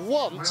here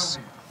once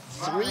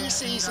 3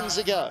 seasons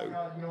ago.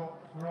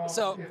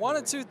 So one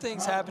of two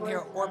things happen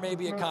here, or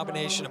maybe a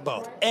combination of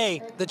both.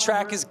 A, the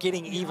track is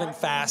getting even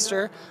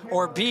faster,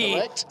 or B,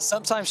 correct,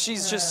 sometimes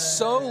she's just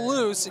so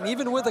loose, and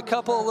even with a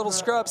couple of little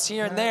scrubs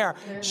here and there,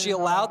 she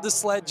allowed the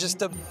sled just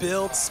to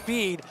build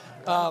speed.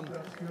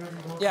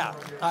 Yeah,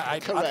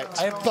 correct.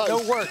 I have no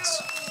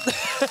words.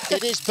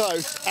 It is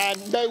both,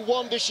 and no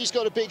wonder she's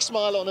got a big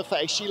smile on her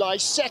face. She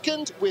lies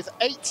second with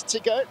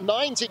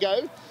 9 to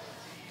go.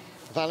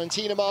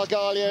 Valentina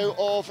Margaglio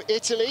of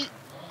Italy.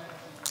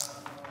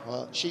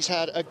 Well, she's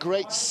had a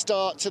great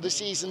start to the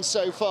season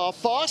so far.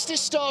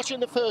 Fastest starter in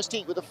the first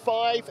heat with a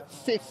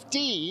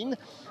 5:15,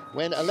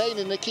 when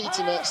Elena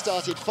Nikitina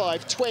started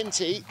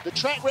 5:20. The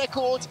track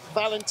record,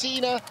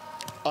 Valentina,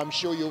 I'm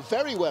sure you're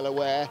very well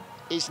aware,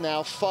 is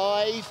now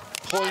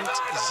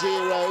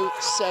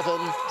 5.07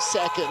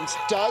 seconds.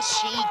 Does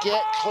she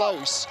get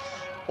close,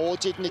 or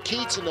did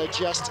Nikitina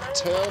just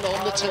turn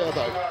on the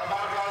turbo?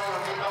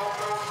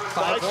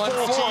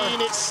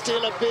 5:14, it's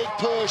still a big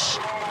push.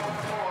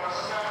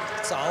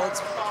 Solid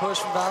push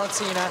from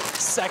Valentina.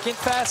 Second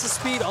fastest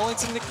speed, only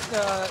to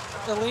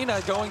Alina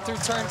going through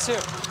turn 2.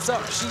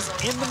 So she's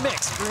in the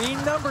mix.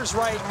 Green numbers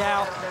right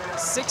now,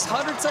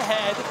 600s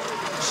ahead.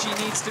 She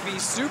needs to be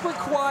super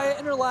quiet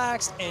and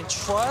relaxed and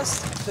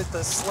trust that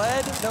the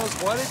sled knows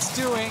what it's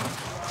doing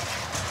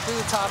through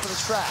the top of the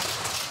track.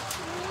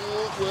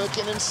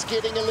 Working and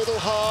skidding a little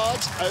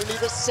hard. Only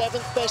the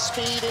 7th best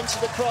speed into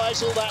the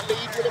Kreisel. That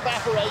lead will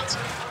evaporate.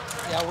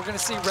 Yeah, we're going to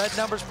see red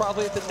numbers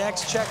probably at the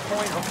next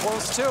checkpoint or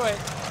close to it.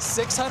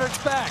 600's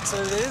back,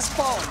 so it is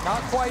falling.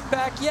 Not quite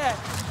back yet.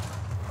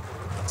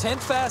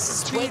 10th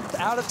fastest speed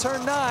out of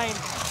turn 9.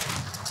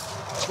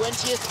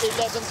 20th,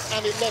 11th,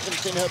 and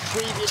 11th in her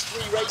previous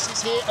 3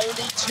 races here.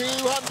 Only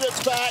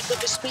 200s back, but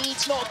the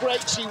speed's not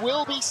great. She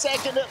will be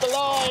second at the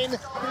line.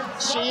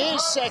 She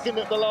is second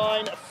at the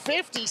line.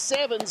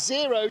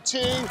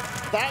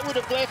 57.02. That would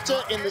have left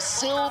her in the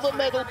silver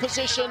medal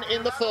position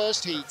in the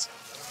first heat.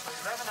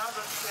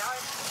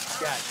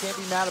 Yeah, can't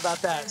be mad about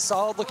that.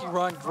 Solid looking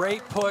run,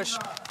 great push.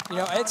 You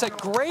know, it's a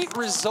great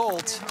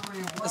result,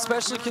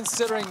 especially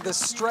considering the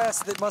stress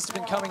that must have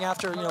been coming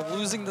after, you know,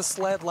 losing the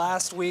sled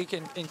last week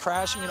and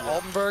crashing in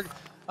Altenburg.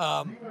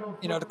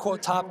 You know, to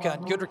quote Top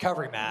Gun, good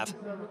recovery, Mav.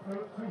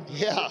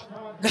 Yeah.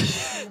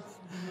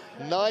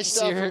 Nice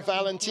stuff from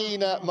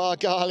Valentina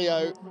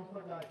Margalio.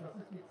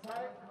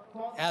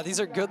 Yeah, these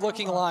are good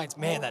looking lines.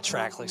 Man, that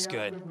track looks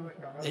good.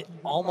 It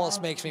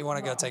almost makes me want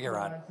to go take a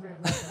run.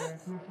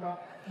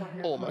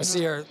 Almost. You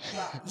see her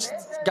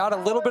got a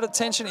little bit of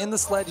tension in the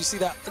sled. You see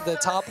that the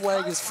top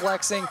leg is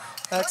flexing.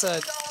 That's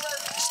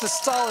just a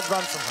solid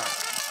run from her.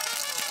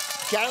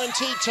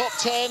 Guaranteed top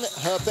 10,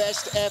 her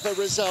best ever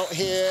result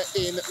here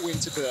in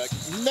Winterberg.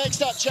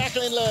 Next up,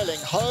 Jacqueline Lurling,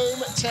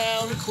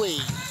 hometown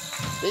queen.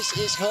 This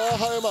is her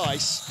home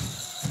ice.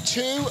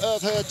 2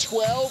 of her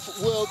 12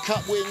 World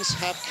Cup wins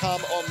have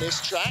come on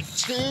this track.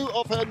 2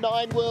 of her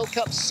 9 World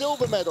Cup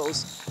silver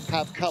medals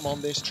have come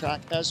on this track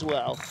as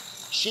well.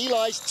 She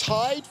lies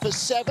tied for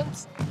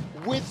 7th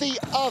with the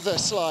other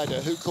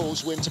slider who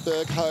calls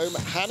Winterberg home,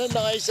 Hannah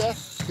Neiser,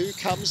 who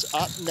comes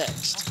up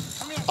next.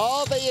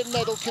 Are they in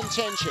medal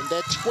contention?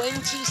 They're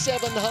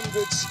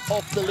 2700ths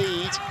off the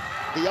lead.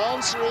 The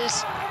answer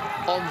is,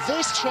 on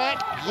this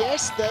track,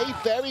 yes, they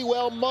very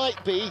well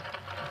might be,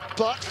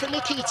 but for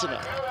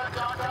Nikitina.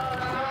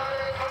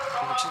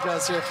 What she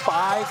does here,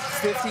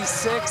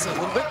 5:56, a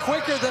little bit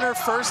quicker than her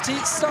first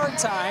heat start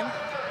time.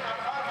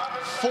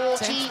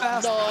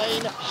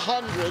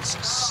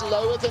 4900ths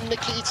slower than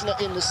Nikitina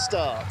in the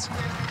start.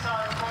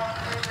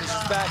 She's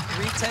back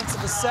 0.3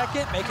 of a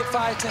second, make it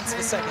 0.5 of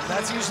a second.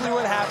 That's usually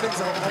what happens,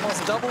 it'll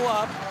almost double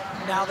up.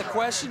 Now the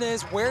question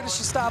is, where does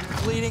she stop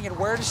bleeding and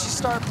where does she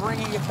start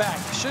bringing it back?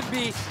 It should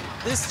be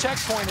this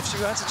checkpoint if she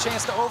wants a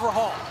chance to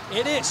overhaul.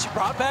 It is, she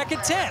brought back a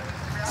 10.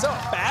 So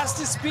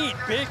fastest speed,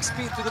 big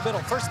speed through the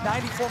middle. First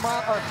 94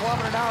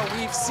 kilometer an hour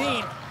we've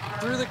seen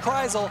through the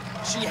Kreisel.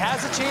 She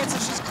has a chance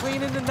if she's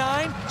clean into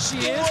 9.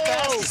 She is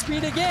fastest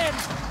speed again.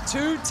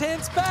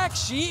 2/10 back,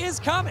 she is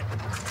coming.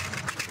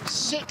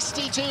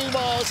 62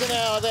 miles an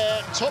hour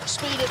there. Top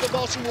speed at the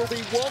bottom will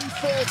be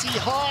 130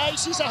 high.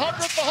 She's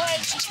 100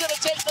 behind. She's going to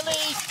take the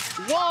lead.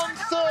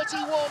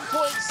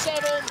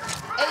 131.7.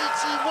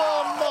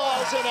 81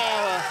 miles an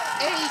hour.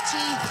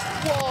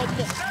 81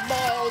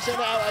 miles an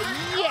hour.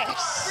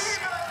 Yes!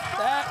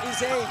 That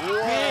is a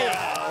big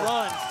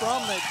run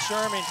from the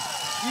German.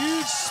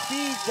 Huge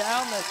speed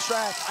down the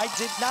track. I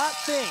did not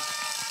think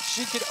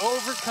she could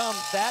overcome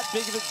that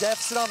big of a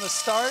deficit on the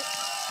start.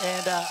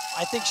 And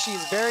I think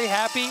she's very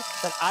happy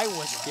that I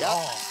was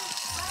wrong.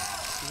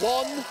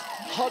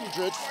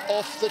 100th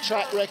off the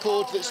track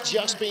record that's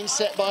just been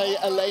set by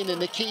Elena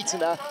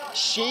Nikitina.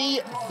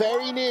 She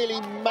very nearly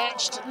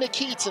matched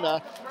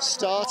Nikitina,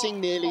 starting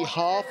nearly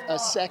half a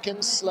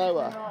second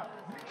slower.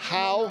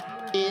 How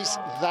is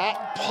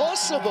that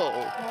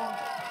possible?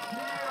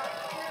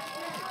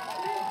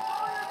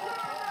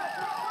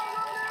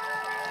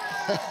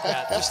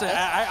 Yeah, just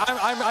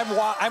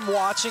I'm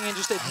watching and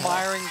just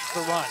admiring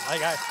the run.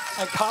 Like I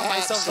caught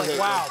myself like,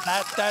 wow,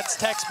 that's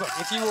textbook.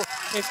 If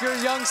you're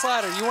a young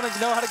slider, you want to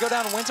know how to go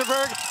down to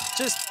Winterberg,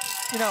 just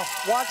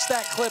watch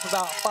that clip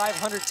about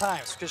 500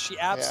 times because she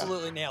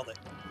absolutely nailed it.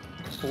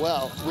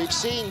 Well, we've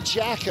seen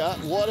Jacka.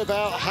 What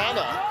about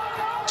Hannah?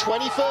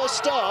 21st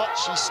start.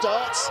 She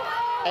starts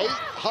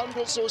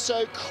 800ths or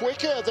so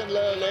quicker than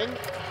Lurling.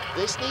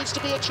 This needs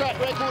to be a track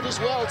record as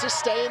well to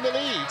stay in the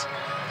lead.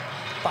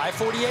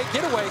 5:48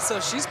 getaway, so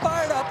she's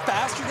fired up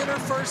faster than her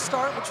first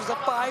start, which was a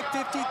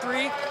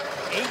 5:53.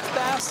 8th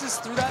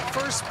fastest through that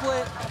first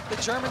split. The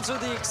Germans are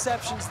the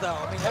exceptions, though.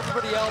 I mean,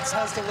 everybody else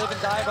has to live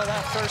and die by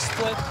that first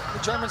split. The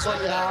Germans are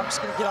like, nah, I'm just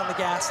going to get on the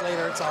gas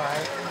later. It's all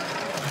right.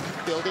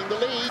 Building the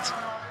lead.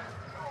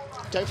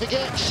 Don't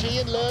forget, she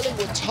and Lurling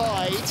were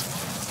tied.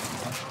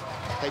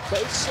 They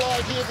both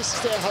slide here. This is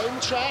their home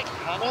track.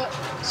 Hannah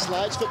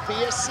slides for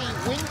BSC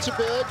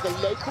Winterberg, the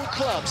local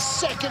club.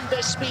 Second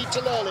best speed to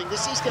Lurling.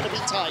 This is going to be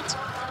tight.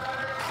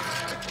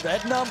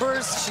 Red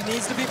numbers, she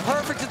needs to be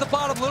perfect at the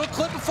bottom. Little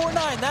clip before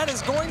 9, that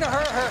is going to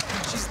hurt her.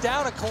 She's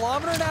down 1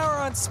 km/h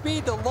on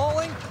speed to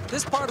lulling.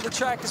 This part of the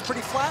track is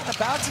pretty flat and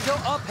about to go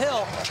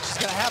uphill. She's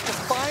gonna have to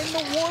find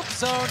the warp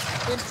zone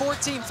in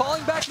 14,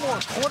 falling back more,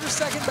 1/4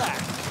 second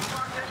back.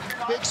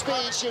 Big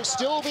speed, she'll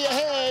still be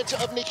ahead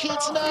of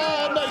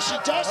Nikitina. No, she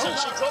doesn't,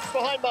 she drops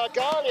behind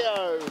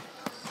Margalio.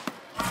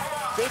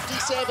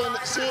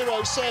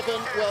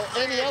 57.07, well,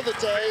 any other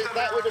day,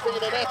 that would have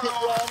been an epic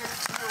run.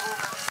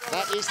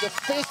 That is the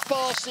 5th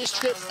fastest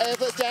trip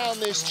ever down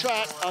this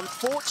track.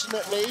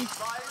 Unfortunately,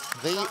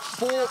 the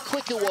 4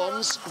 quicker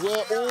ones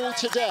were all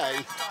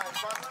today.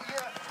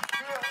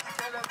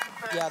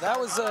 Yeah, that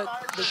was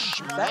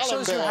that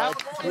shows you how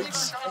quick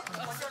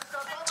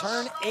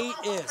turn 8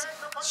 is.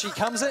 She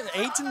comes in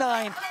 8 to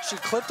 9. She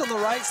clipped on the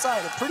right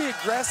side, a pretty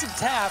aggressive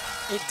tap.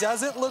 It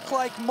doesn't look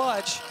like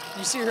much.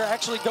 You see her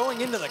actually going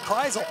into the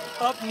Kreisel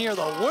up near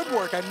the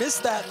woodwork. I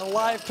missed that in the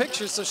live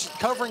picture, so she's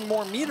covering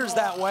more meters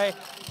that way.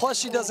 Plus,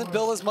 she doesn't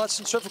build as much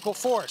centrifugal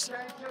force.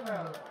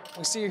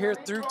 We see her here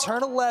through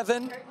turn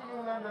 11.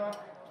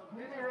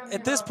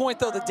 At this point,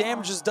 though, the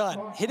damage is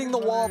done. Hitting the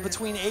wall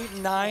between 8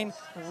 and 9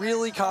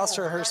 really cost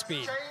her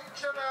speed.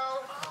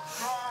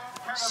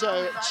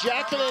 So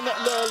Jacqueline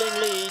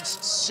Lurling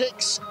leads,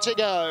 6 to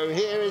go.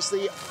 Here is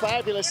the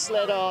fabulous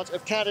sled art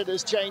of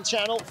Canada's Jane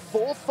Channell.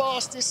 4th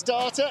fastest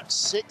starter,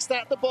 6th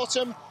at the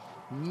bottom,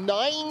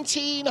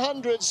 19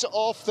 hundredths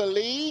off the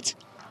lead.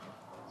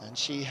 And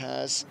she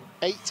has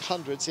 8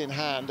 hundredths in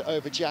hand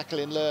over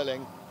Jacqueline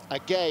Lurling.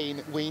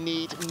 Again, we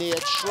need near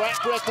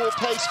track record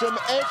pace from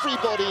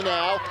everybody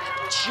now,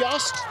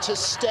 just to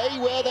stay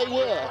where they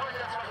were.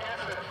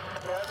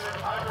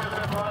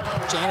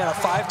 Jane had a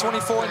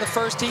 5:24 in the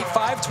first heat,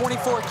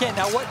 5:24 again.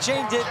 Now what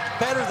Jane did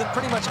better than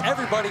pretty much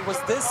everybody was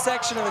this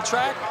section of the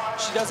track.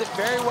 She does it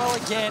very well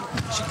again.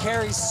 She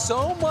carries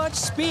so much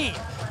speed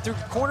through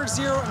corner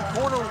 0 and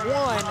corner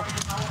 1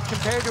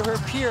 compared to her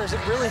peers.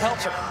 It really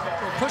helps her.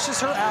 It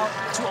pushes her out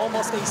to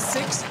almost a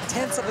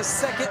 0.6 of a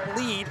second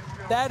lead.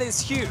 That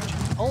is huge.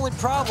 Only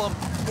problem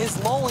is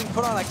Lulling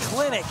put on a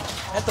clinic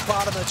at the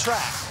bottom of the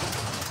track.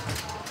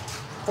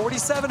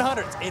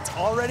 4,700. It's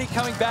already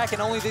coming back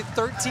and only the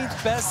 13th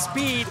best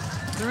speed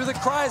through the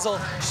Kreisel.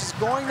 She's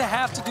going to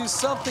have to do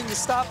something to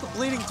stop the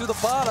bleeding through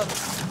the bottom.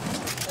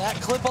 That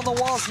clip on the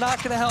wall is not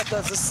going to help.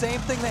 That's the same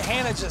thing that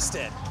Hannah just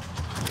did.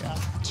 Yeah,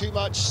 too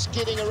much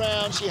skidding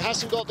around. She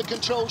hasn't got the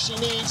control she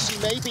needs. She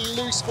may be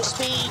loose for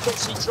speed, but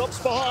she drops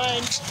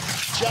behind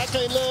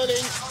Jacqueline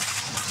Lurling.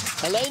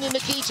 Elena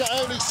Nikita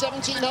only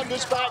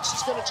 1,700s back.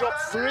 She's going to drop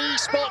 3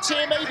 spots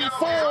here, maybe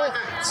 4,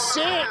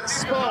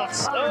 6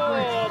 spots.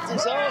 Oh,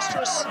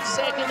 disastrous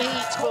second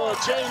heat for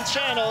Jane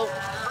Channell.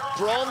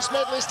 Bronze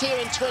medalist here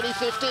in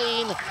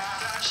 2015.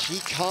 She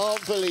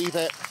can't believe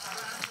it.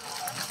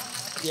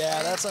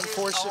 Yeah, that's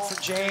unfortunate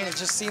for Jane. It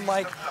just seemed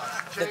like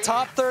the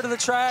top third of the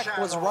track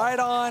was right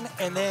on,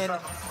 and then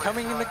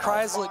coming into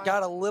Kreisel, it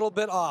got a little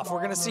bit off.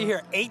 We're gonna see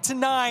here, 8 to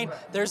 9,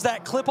 there's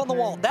that clip on the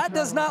wall. That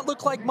does not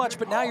look like much,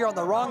 but now you're on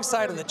the wrong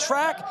side of the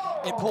track.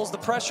 It pulls the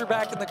pressure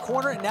back in the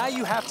corner, and now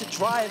you have to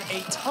drive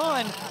a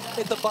ton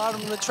at the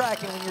bottom of the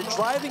track. And when you're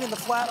driving in the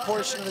flat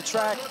portion of the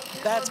track,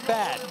 that's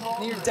bad.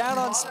 And you're down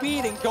on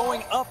speed and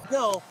going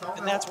uphill,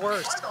 and that's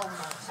worse.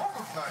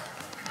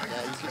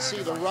 Yeah, you can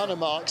see the runner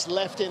marks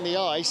left in the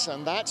ice,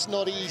 and that's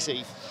not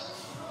easy.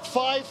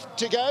 5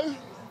 to go,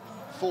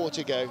 4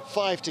 to go,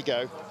 5 to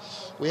go.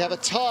 We have a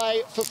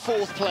tie for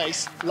 4th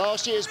place.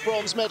 Last year's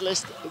bronze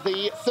medalist,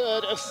 the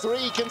 3rd of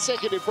 3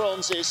 consecutive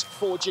bronzes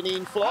for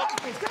Janine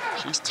Flock.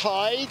 She's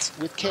tied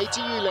with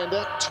Katie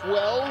Uhlaender,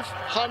 12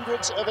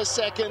 hundredths of a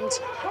second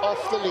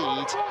off the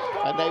lead.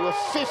 And they were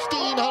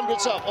 15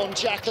 hundredths up on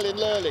Jacqueline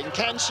Lurling.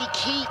 Can she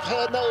keep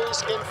her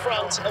nose in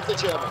front of the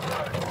German?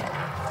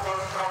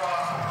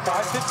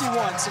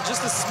 5:51, so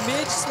just a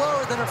smidge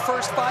slower than her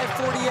first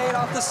 5:48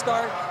 off the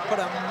start, but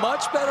a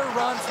much better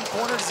run from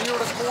corner 0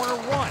 to corner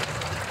 1.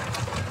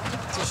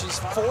 So she's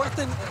fourth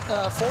in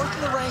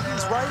the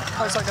rankings, right?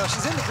 Oh, sorry, no,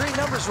 she's in the green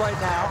numbers right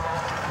now.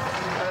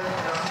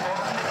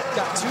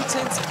 Got 2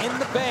 tenths in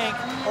the bank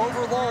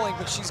over Lulling,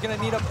 but she's going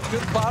to need a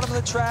good bottom of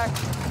the track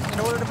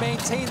in order to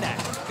maintain that.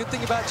 Good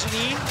thing about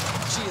Janine,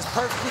 she is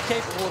perfectly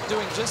capable of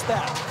doing just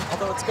that,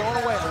 although it's going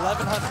away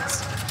 11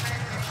 hundredths.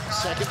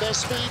 Second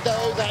best speed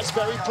though, that's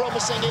very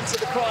promising into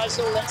the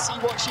Kreisel. Let's see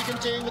what she can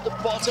do with the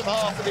bottom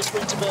half of this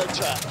Winterberg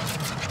track.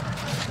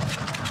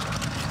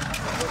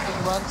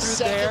 Run through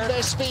Second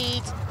best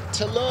speed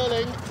to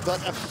Lurling,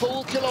 but a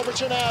full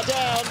kilometre now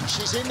down.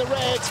 She's in the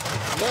red.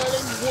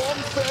 Lurling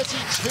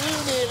 1:32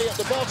 nearly at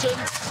the bottom.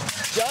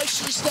 Does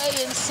she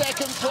stay in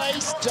second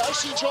place?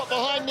 Does she drop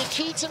behind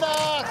Nikitina?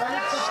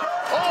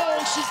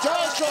 Oh, she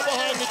does drop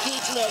behind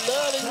Nikitina.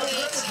 Lurling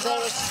leads. There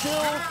are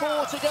still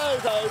 4 to go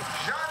though.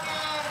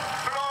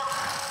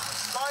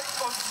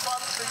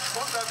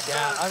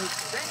 Yeah,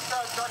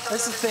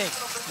 that's the thing.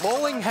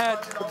 Lulling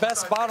had the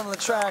best bottom of the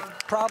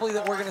track, probably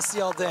that we're going to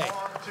see all day.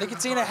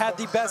 Nikitina had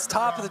the best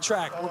top of the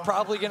track, we're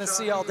probably going to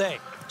see all day.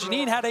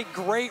 Janine had a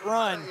great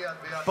run,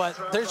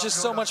 but there's just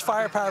so much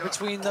firepower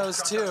between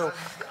those two.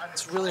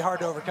 It's really hard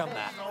to overcome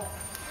that.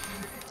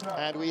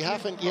 And we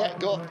haven't yet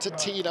got to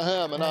Tina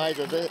Herman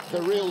either,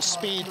 the real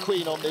speed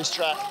queen on this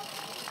track.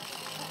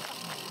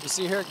 You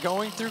see her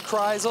going through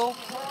Kreisel.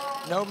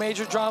 No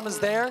major dramas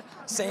there.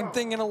 Same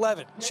thing in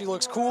 11. She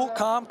looks cool,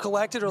 calm,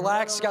 collected,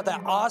 relaxed. She's got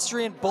that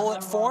Austrian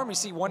bullet form. You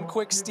see one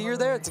quick steer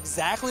there. It's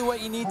exactly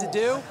what you need to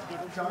do.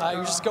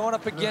 You're just going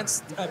up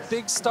against a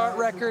big start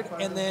record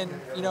and then,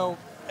 you know,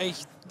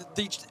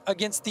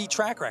 against the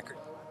track record.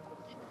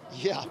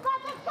 Yeah.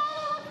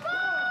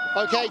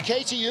 Okay,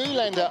 Katie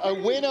Uhlaender, a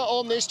winner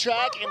on this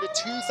track in the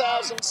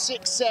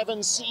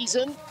 2006-07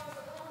 season.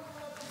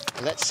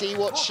 Let's see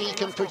what she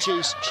can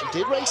produce. She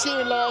did race here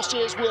in last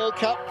year's World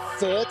Cup,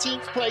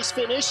 13th place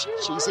finish.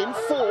 She's in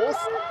 4th,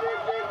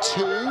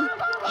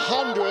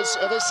 0.02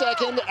 of a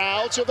second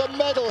out of a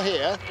medal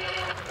here.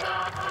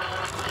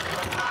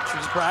 She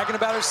was bragging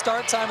about her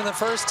start time in the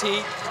first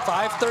heat,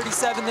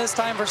 5:37 this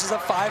time versus a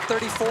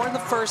 5:34 in the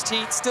first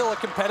heat. Still a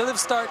competitive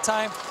start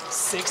time,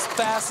 6th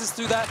fastest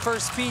through that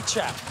first speed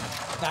trap.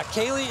 Now,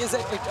 Katie is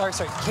a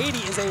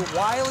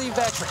wily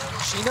veteran.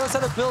 She knows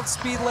how to build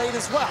speed late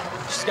as well.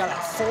 She's got a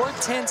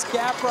 4/10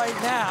 gap right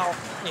now.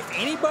 If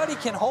anybody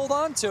can hold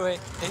on to it,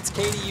 it's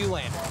Katie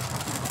Uhlaender.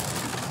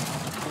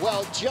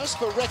 Well, just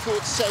for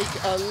record's sake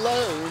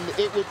alone,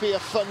 it would be a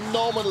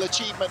phenomenal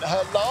achievement.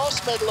 Her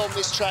last medal on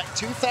this track,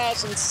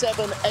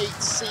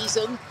 2007-08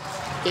 season.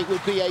 It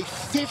would be a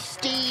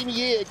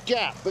 15-year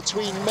gap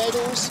between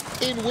medals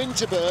in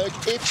Winterberg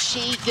if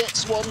she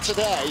gets one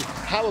today.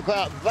 How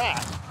about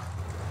that?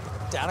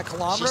 Down a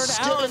kilometer She's an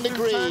still hour in the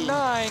through turn green.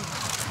 9.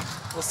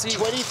 We'll see.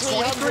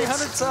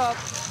 2300s up.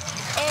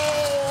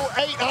 Oh,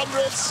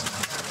 800s.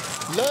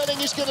 Learning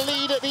is going to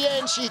lead at the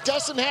end. She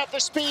doesn't have the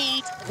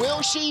speed.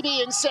 Will she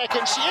be in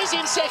second? She is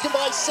in second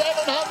by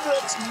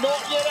 700s.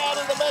 Not yet out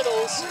of the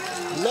medals.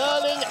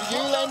 Learning,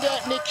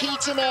 Uhlaender,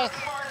 Nikitina,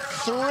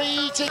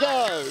 3 to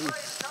go.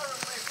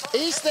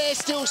 Is there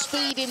still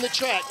speed in the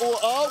track? Or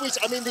are we,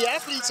 I mean, the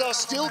athletes are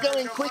still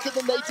going quicker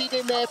than they did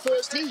in their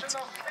first heat.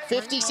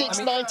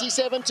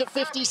 56.97 to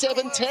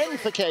 57.10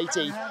 for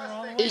Katie.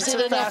 Is it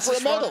enough for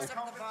a medal?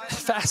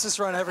 Fastest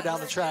run ever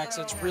down the track,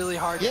 so it's really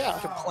hard to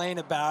complain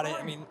about it.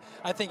 I mean,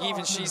 I think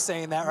even she's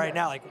saying that right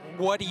now, like,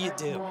 what do you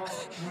do?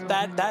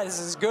 That is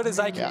as good as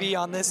I can be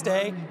on this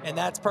day, and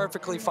that's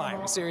perfectly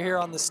fine. We see her here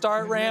on the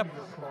start ramp.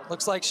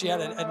 Looks like she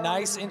had a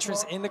nice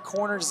entrance into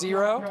corner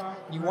 0.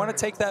 You want to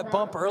take that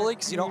bump early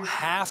because you don't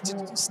have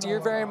to steer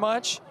very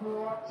much.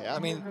 Yeah. I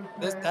mean,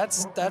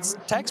 that's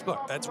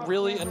textbook. That's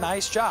really a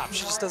nice job.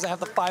 She just doesn't have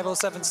the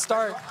 5:07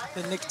 start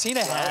that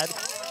Nikitina had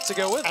to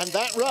go with. And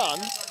that run,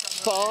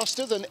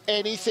 faster than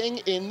anything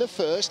in the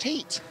first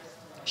heat.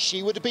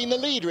 She would have been the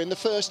leader in the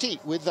first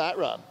heat with that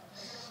run.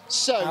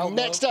 So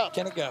next up,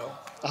 can it go?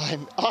 I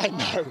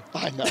know.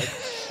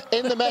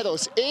 In the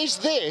medals, is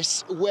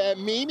this where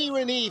Mimi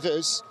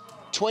Reniva's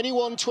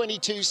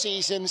 21-22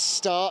 season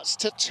starts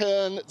to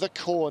turn the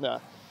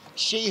corner?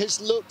 She has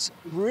looked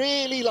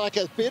really like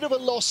a bit of a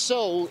lost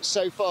soul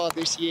so far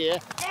this year.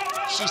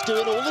 She's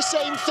doing all the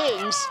same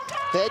things,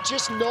 they're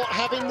just not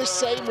having the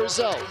same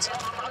result.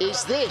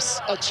 Is this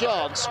a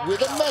chance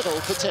with a medal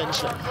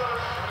potential?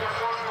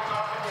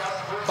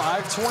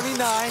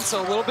 5:29,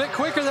 so a little bit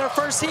quicker than her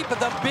first heat, but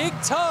the big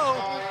toe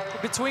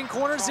between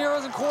corner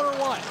 0s and corner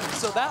 1.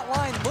 So that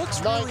line looks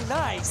really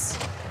nice,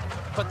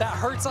 but that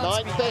hurts on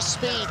speed. 9th best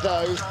speed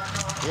though.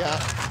 Yeah.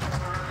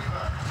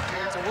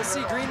 So we'll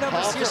see green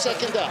numbers half here. A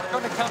second up.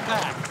 Going to come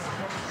back.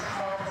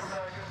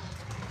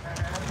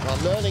 Well,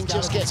 Learning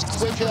just gets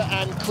quicker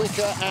and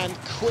quicker and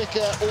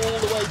quicker all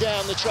the way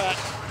down the track.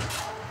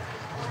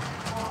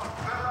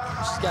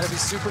 She's got to be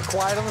super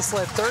quiet on the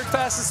sled. 3rd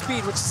fastest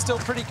speed, which is still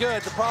pretty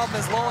good. The problem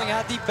is Lolling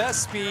had the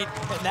best speed,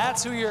 and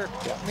that's who you're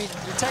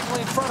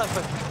technically in front of,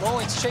 but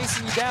Lolling's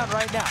chasing you down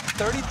right now.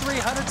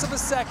 3300ths of a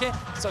second,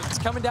 so it's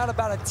coming down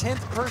about a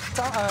 10th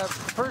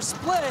per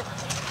split.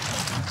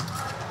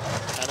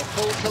 And a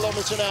full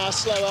kilometre an hour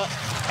slower.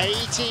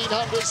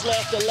 1800s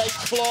left, a late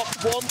flop,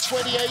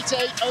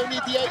 128.8, only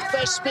the 8th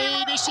best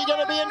speed. Is she going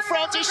to be in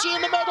front? Is she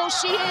in the medals?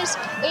 She is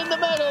in the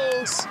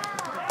medals.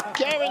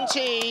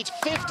 Guaranteed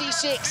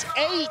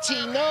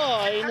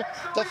 56.89.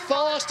 The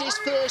fastest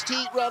first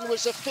heat run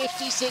was a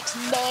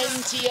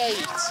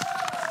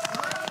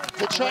 56.98.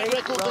 The track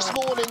record this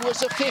morning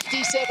was a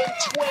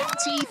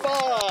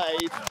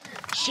 57.25.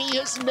 She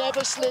has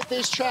never slid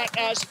this track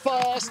as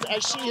fast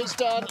as she has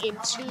done in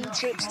 2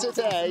 trips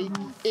today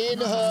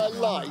in her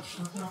life.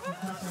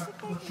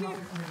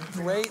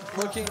 Great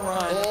looking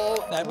run.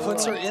 That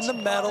puts her in the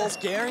medals,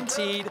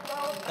 guaranteed.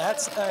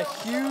 That's a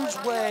huge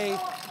way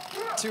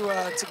to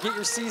get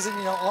your season,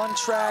 on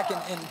track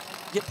and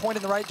get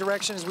pointed in the right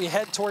direction as we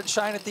head towards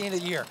Shine at the end of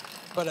the year.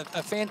 But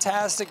a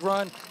fantastic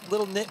run,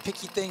 little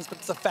nitpicky things, but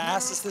it's the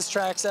fastest this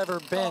track's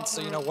ever been.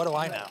 So, what do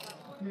I know?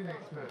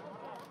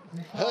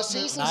 Her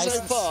season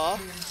so far,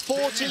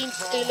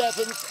 14th,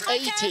 11th,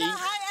 18th.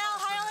 Hi, Al.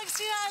 Hi,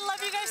 Alexia. I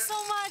love you guys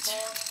so much.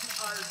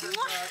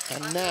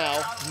 And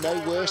now, no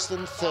worse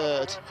than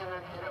 3rd.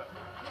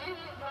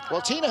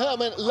 Well, Tina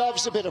Hermann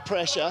loves a bit of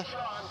pressure.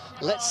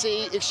 Let's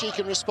see if she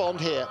can respond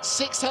here.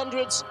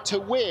 600s to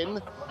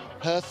win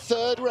her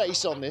third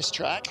race on this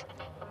track.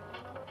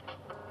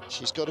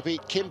 She's got to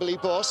beat Kimberly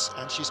Boss,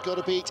 and she's got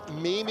to beat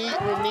Mimi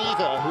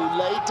Reniva, who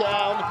laid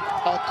down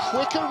a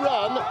quicker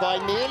run by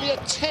nearly a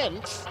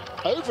tenth,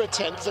 over a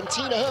tenth, than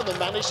Tina Hermann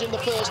managed in the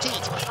first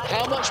heat.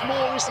 How much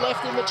more is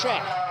left in the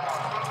track?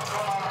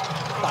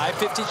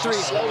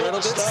 5:53, a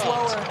little bit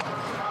slower.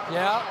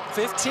 Yeah,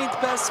 15th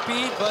best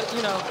speed, but,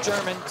 you know,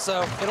 German,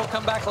 so it'll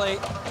come back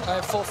late. I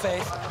have full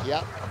faith.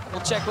 Yeah.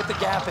 We'll check what the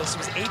gap is. She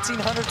was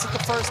 1800s at the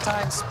first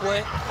time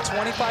split,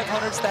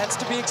 2500s, that's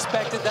to be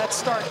expected, that's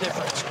start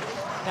difference.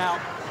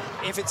 Now,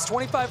 if it's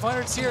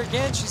 2500s here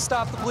again, she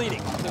stopped the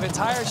bleeding. If it's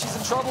higher, she's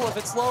in trouble. If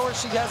it's lower,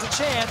 she has a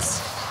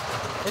chance.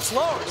 It's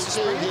lower, she's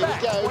bringing it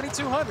back,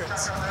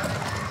 2200s.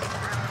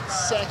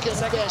 Second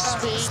best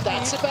speed,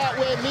 that's about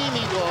where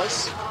Mimi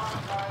was.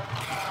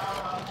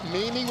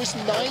 Mimi was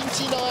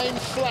 99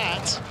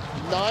 flat,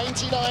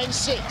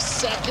 99.6,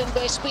 second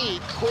best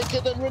speed, quicker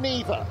than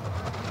Reniva.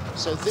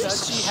 So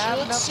this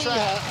should see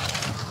her.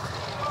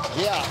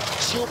 Yeah,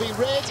 she'll be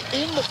red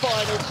in the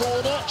final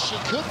corner. She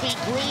could be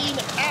green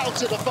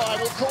out of the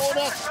final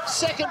corner.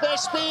 Second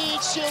best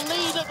speed, she'll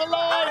lead at the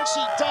line.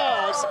 She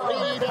does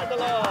lead at the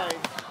line.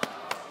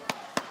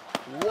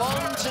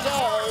 1 to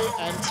go,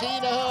 and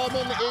Tina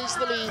Hermann is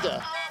the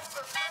leader.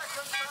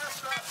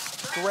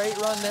 Great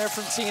run there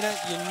from Tina.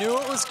 You knew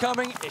it was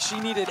coming. She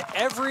needed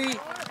every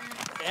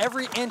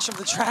inch of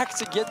the track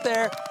to get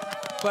there,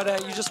 but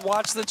you just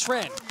watch the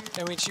trend.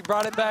 I mean, she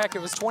brought it back.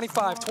 It was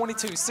 25,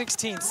 22,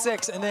 16,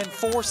 6, and then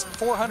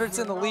 400s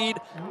in the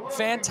lead.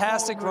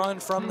 Fantastic run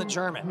from the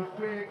German.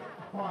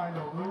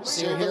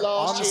 Silver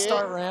last year,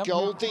 start ramp.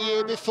 Gold the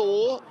year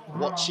before.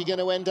 What's she going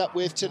to end up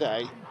with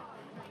today?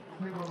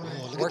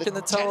 Oh, look Working at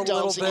the toe a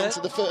little dancing bit.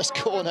 into the first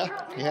corner.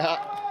 Yeah.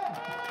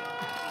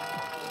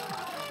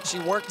 She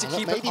worked to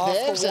keep it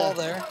off the wall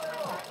there.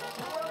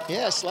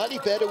 Yeah, slightly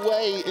better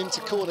way into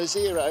corner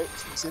 0.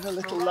 She's in a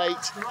little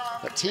late,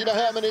 but Tina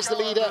Hermann is the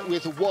leader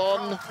with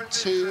 1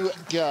 to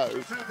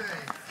go.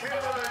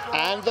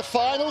 And the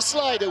final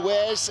slider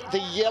wears the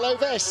yellow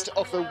vest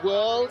of the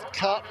World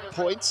Cup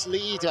points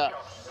leader,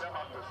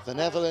 the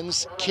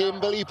Netherlands'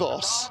 Kimberly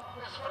Boss.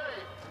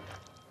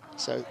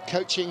 So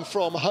coaching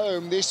from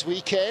home this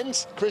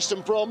weekend,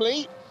 Kristen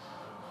Bromley.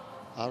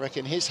 I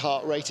reckon his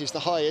heart rate is the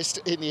highest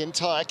in the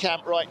entire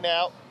camp right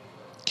now.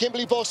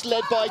 Kimberly Boss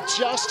led by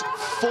just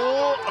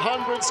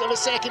 0.04 of a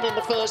second in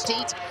the first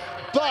heat,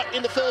 but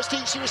in the first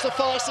heat she was the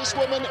fastest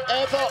woman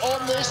ever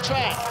on this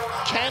track.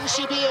 Can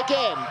she be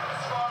again?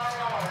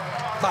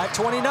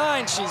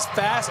 5:29, she's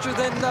faster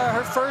than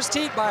her first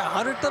heat by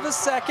 100th of a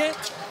second.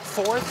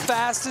 4th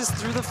fastest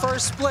through the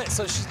first split,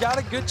 so she's got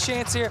a good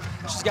chance here.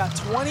 She's got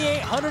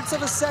 2800ths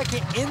of a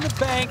second in the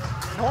bank.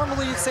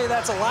 Normally you'd say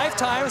that's a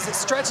lifetime as it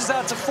stretches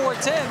out to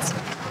 4/10,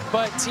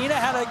 but Tina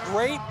had a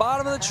great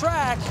bottom of the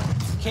track.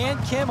 Can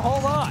Kim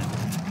hold on?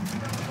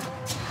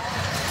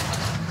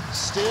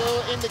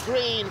 Still in the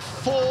green,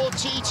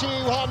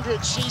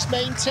 4200. She's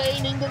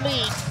maintaining the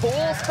lead.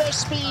 4th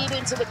best speed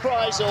into the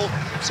Kreisel,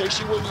 so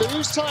she will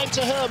lose time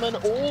to Hermann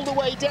all the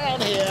way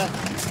down here.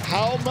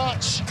 How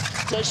much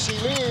does she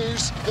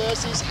lose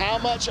versus how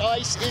much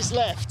ice is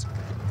left?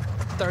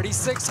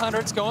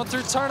 3600s going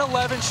through turn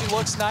 11. She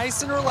looks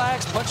nice and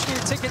relaxed. Punching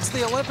your ticket to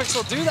the Olympics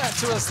will do that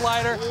to a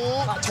slider.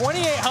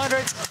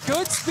 2800s,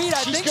 good speed.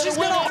 I think she's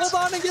gonna hold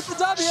on and get the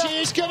W.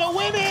 She's gonna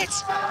win it.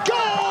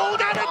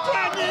 Gold and a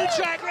brand new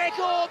track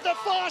record. The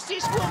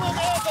fastest woman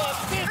ever,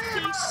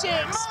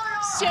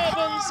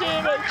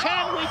 56.70.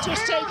 Can we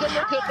just take a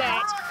look at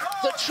that?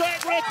 The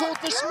track record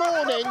this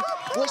morning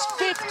was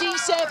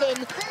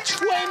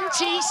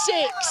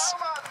 57.26.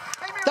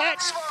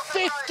 That's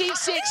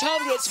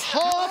 5600ths,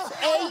 half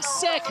a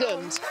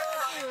second.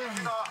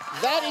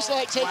 That is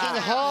like taking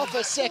half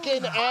a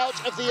second out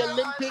of the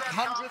Olympic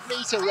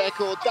 100-meter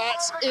record.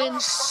 That's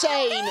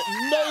insane.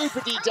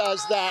 Nobody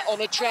does that on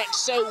a track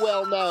so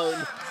well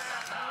known.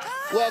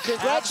 Well,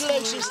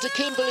 congratulations to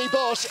Kimberly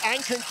Boss,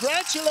 and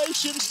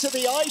congratulations to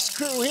the ice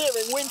crew here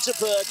in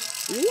Winterberg.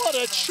 What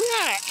a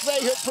track they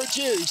have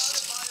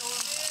produced.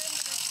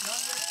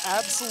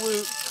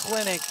 Absolute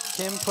clinic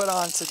Kim put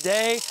on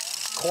today.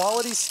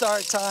 Quality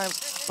start time,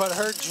 but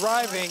her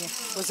driving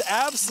was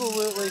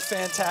absolutely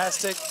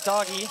fantastic.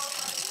 Doggy,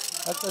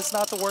 that's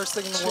not the worst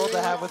thing in the world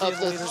to have with you in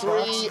the leader's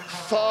box. 3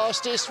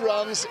 fastest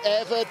runs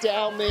ever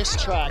down this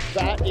track.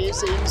 That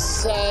is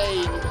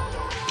insane.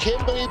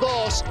 Kimberly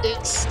Boss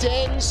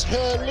extends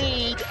her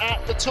lead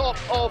at the top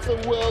of the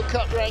World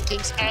Cup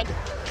rankings. And,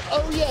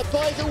 oh yeah,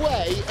 by the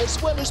way, as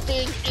well as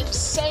being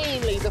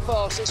insanely the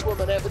fastest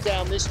woman ever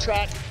down this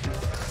track,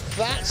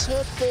 that's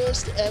her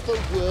first ever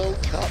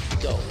World Cup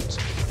gold.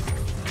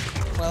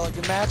 Well,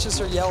 it matches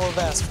her yellow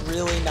vest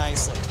really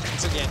nicely.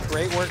 Once again,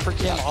 great work for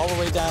Kim all the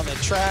way down the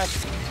track.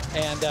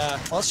 And,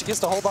 well, she gets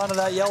to hold on to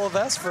that yellow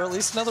vest for at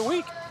least another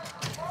week.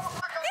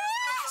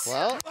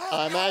 Well,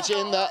 I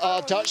imagine that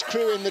our Dutch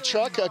crew in the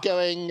truck are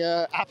going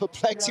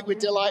apoplectic with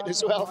delight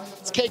as well.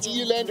 It's Katie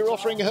Uhlaender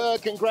offering her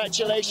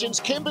congratulations.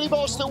 Kimberly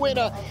Boss, the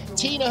winner.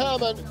 Tina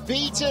Hermann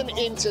beaten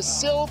into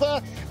silver.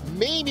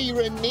 Mimi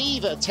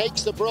Reneva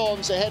takes the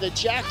bronze ahead of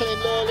Jacqueline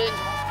Lurling,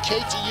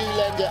 Katie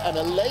Uhlaender and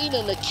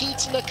Elena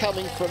Nikitina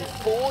coming from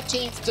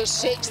 14th to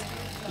 6th,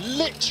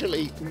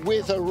 literally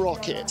with a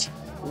rocket.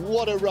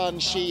 What a run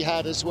she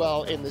had as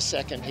well in the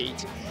second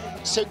heat.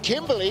 So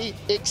Kimberly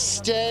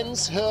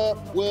extends her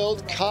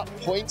World Cup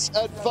points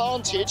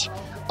advantage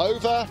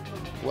over,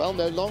 well,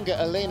 no longer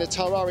Elena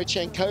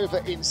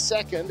Tararechenkova in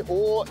second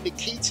or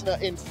Nikitina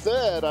in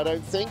third, I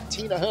don't think.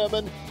 Tina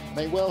Hermann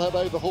may well have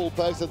overhauled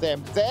both of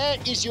them. There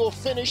is your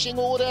finishing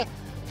order.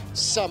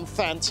 Some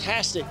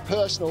fantastic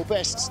personal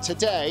bests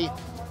today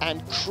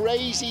and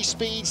crazy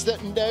speeds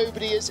that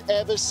nobody has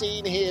ever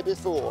seen here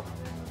before.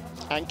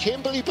 And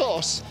Kimberly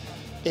Boss,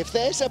 if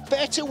there's a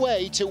better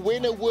way to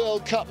win a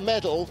World Cup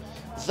medal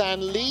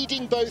than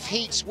leading both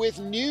heats with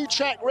new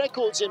track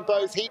records in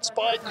both heats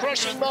by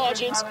crushing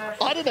margins,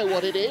 I don't know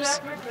what it is.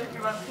 And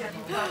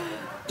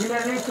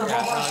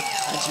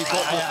you've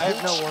got the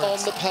Pooch on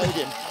the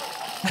podium.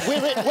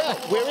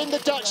 We're in the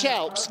Dutch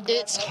Alps.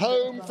 It's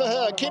home for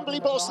her. Kimberly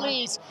Boss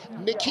leads.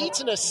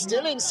 Nikitina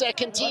still in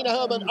second. Tina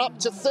Hermann up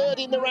to third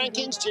in the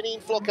rankings.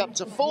 Janine Flock up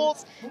to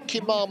fourth.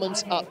 Kim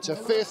Marmons up to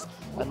fifth.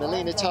 And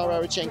Elena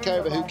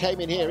Tararechenkova, who came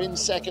in here in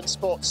second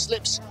spot,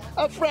 slips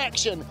a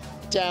fraction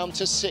down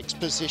to sixth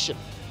position.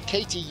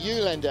 Katie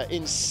Uhlaender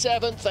in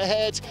seventh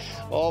ahead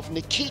of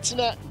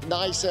Nikitina,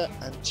 Nisa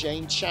and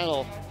Jane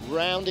Channel,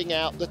 rounding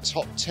out the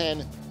top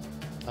 10.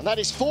 And that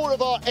is 4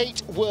 of our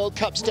 8 World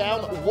Cups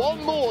down.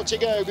 1 more to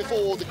go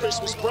before the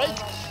Christmas break,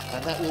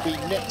 and that will be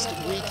next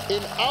week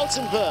in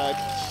Altenburg.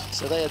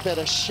 So they had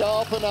better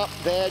sharpen up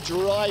their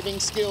driving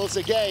skills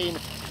again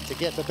to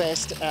get the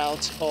best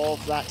out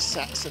of that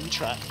Saxon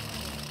track.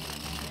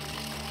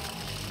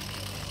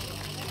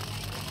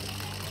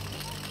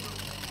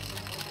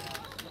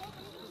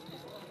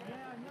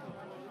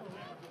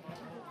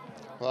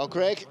 Well,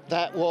 Greg,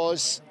 that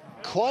was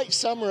quite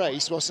some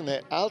race, wasn't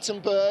it?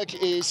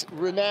 Altenburg is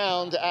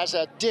renowned as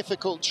a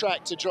difficult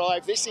track to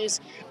drive. This is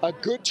a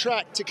good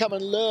track to come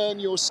and learn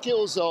your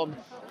skills on,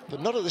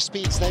 but not at the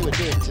speeds they were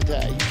doing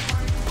today.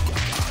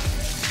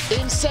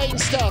 Insane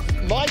stuff.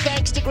 My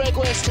thanks to Greg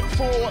West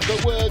for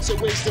the words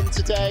of wisdom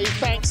today.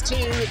 Thanks to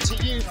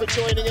you for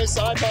joining us.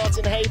 I'm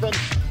Martin Haven.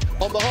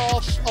 On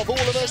behalf of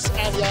all of us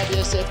and the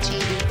IBSF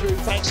TV crew,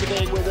 thanks for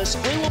being with us.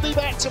 We will be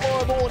back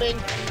tomorrow morning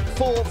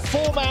for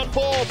Four-Man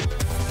Bob,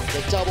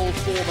 the double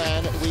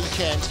four-man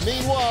weekend.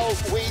 Meanwhile,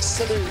 we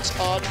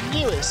salute our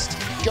newest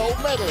gold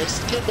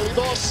medalist, Kimberly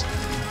Boss,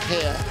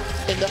 here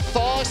in the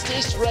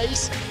fastest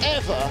race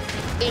ever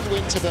in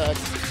Winterberg.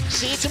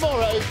 See you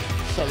tomorrow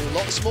for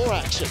lots more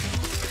action.